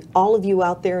grateful for all of you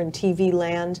out there in TV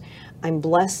land. I'm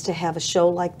blessed to have a show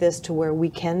like this to where we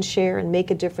can share and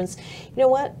make a difference. You know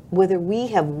what? Whether we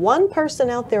have one person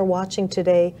out there watching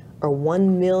today or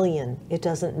 1 million, it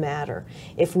doesn't matter.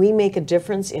 If we make a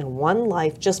difference in one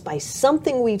life just by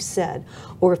something we've said,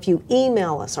 or if you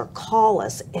email us or call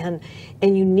us and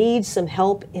you need some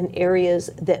help in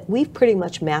areas that we've pretty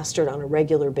much mastered on a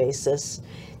regular basis,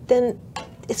 then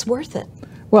it's worth it.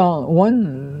 Well,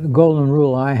 one golden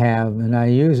rule I have, and I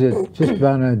use it just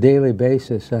about on a daily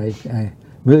basis, I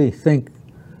really think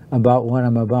about what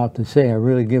I'm about to say, I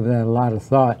really give that a lot of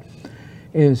thought,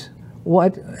 is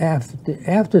what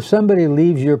after somebody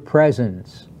leaves your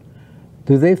presence,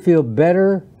 do they feel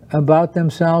better about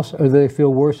themselves or do they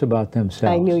feel worse about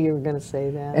themselves? I knew you were going to say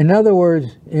that. In other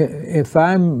words, if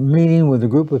I'm meeting with a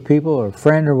group of people or a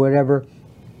friend or whatever,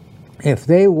 if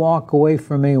they walk away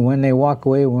from me, when they walk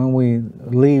away, when we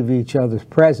leave each other's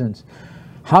presence,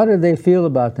 how do they feel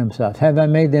about themselves? Have I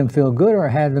made them feel good or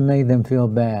have I made them feel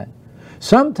bad?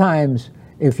 Sometimes,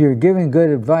 if you're giving good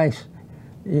advice,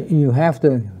 you have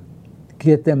to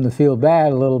get them to feel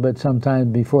bad a little bit sometimes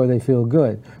before they feel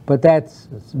good. But that's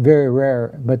very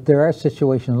rare. But there are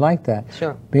situations like that.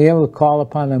 Sure. Be able to call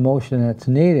upon the emotion that's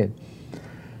needed.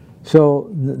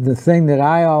 So the thing that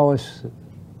I always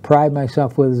pride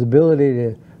myself with is the ability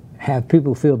to have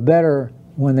people feel better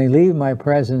when they leave my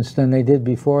presence than they did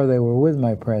before they were with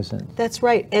my presence. That's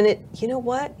right. And you know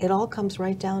what? It all comes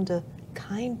right down to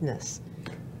kindness.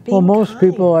 Well, most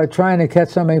people are trying to catch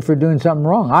somebody for doing something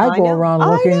wrong. I go around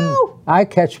looking, I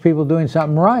catch people doing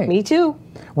something right. Me too.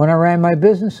 When I ran my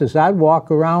businesses, I'd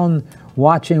walk around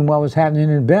watching what was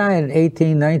happening. And I had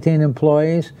 18, 19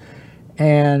 employees,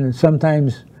 and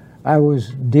sometimes I was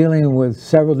dealing with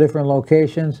several different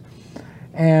locations.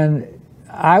 And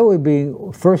I would be,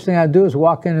 first thing I'd do is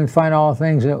walk in and find all the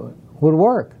things that would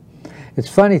work. It's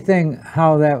a funny thing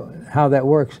how that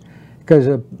works.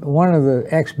 Because one of the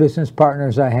ex-business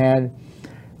partners I had,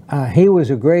 he was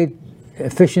a great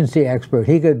efficiency expert.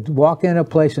 He could walk in a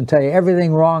place and tell you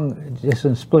everything wrong just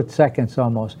in split seconds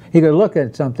almost. He could look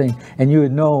at something and you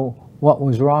would know what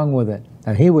was wrong with it.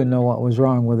 And he would know what was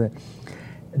wrong with it.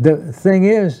 The thing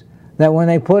is that when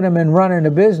they put him in running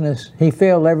the business, he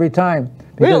failed every time.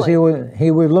 Because really? he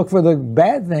would look for the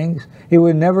bad things. He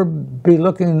would never be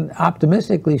looking,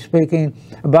 optimistically speaking,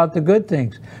 about the good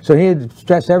things. So he'd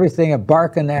stress everything at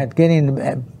barking at getting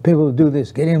people to do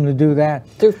this, getting them to do that.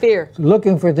 Through fear.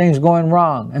 Looking for things going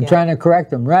wrong and trying to correct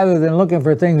them, rather than looking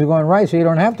for things going right so you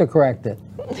don't have to correct it.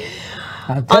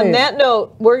 On that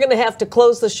note, we're going to have to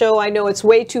close the show. I know it's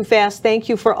way too fast. Thank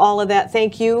you for all of that.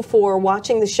 Thank you for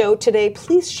watching the show today.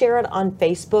 Please share it on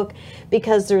Facebook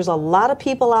because there's a lot of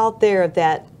people out there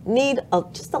that need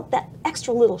just that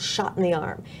extra little shot in the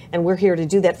arm. And we're here to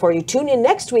do that for you. Tune in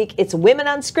next week. It's Women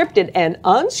Unscripted, and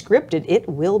unscripted it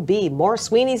will be. More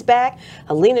Sweeney's back,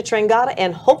 Helena Trengata,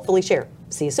 and hopefully Cher.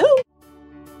 See you soon.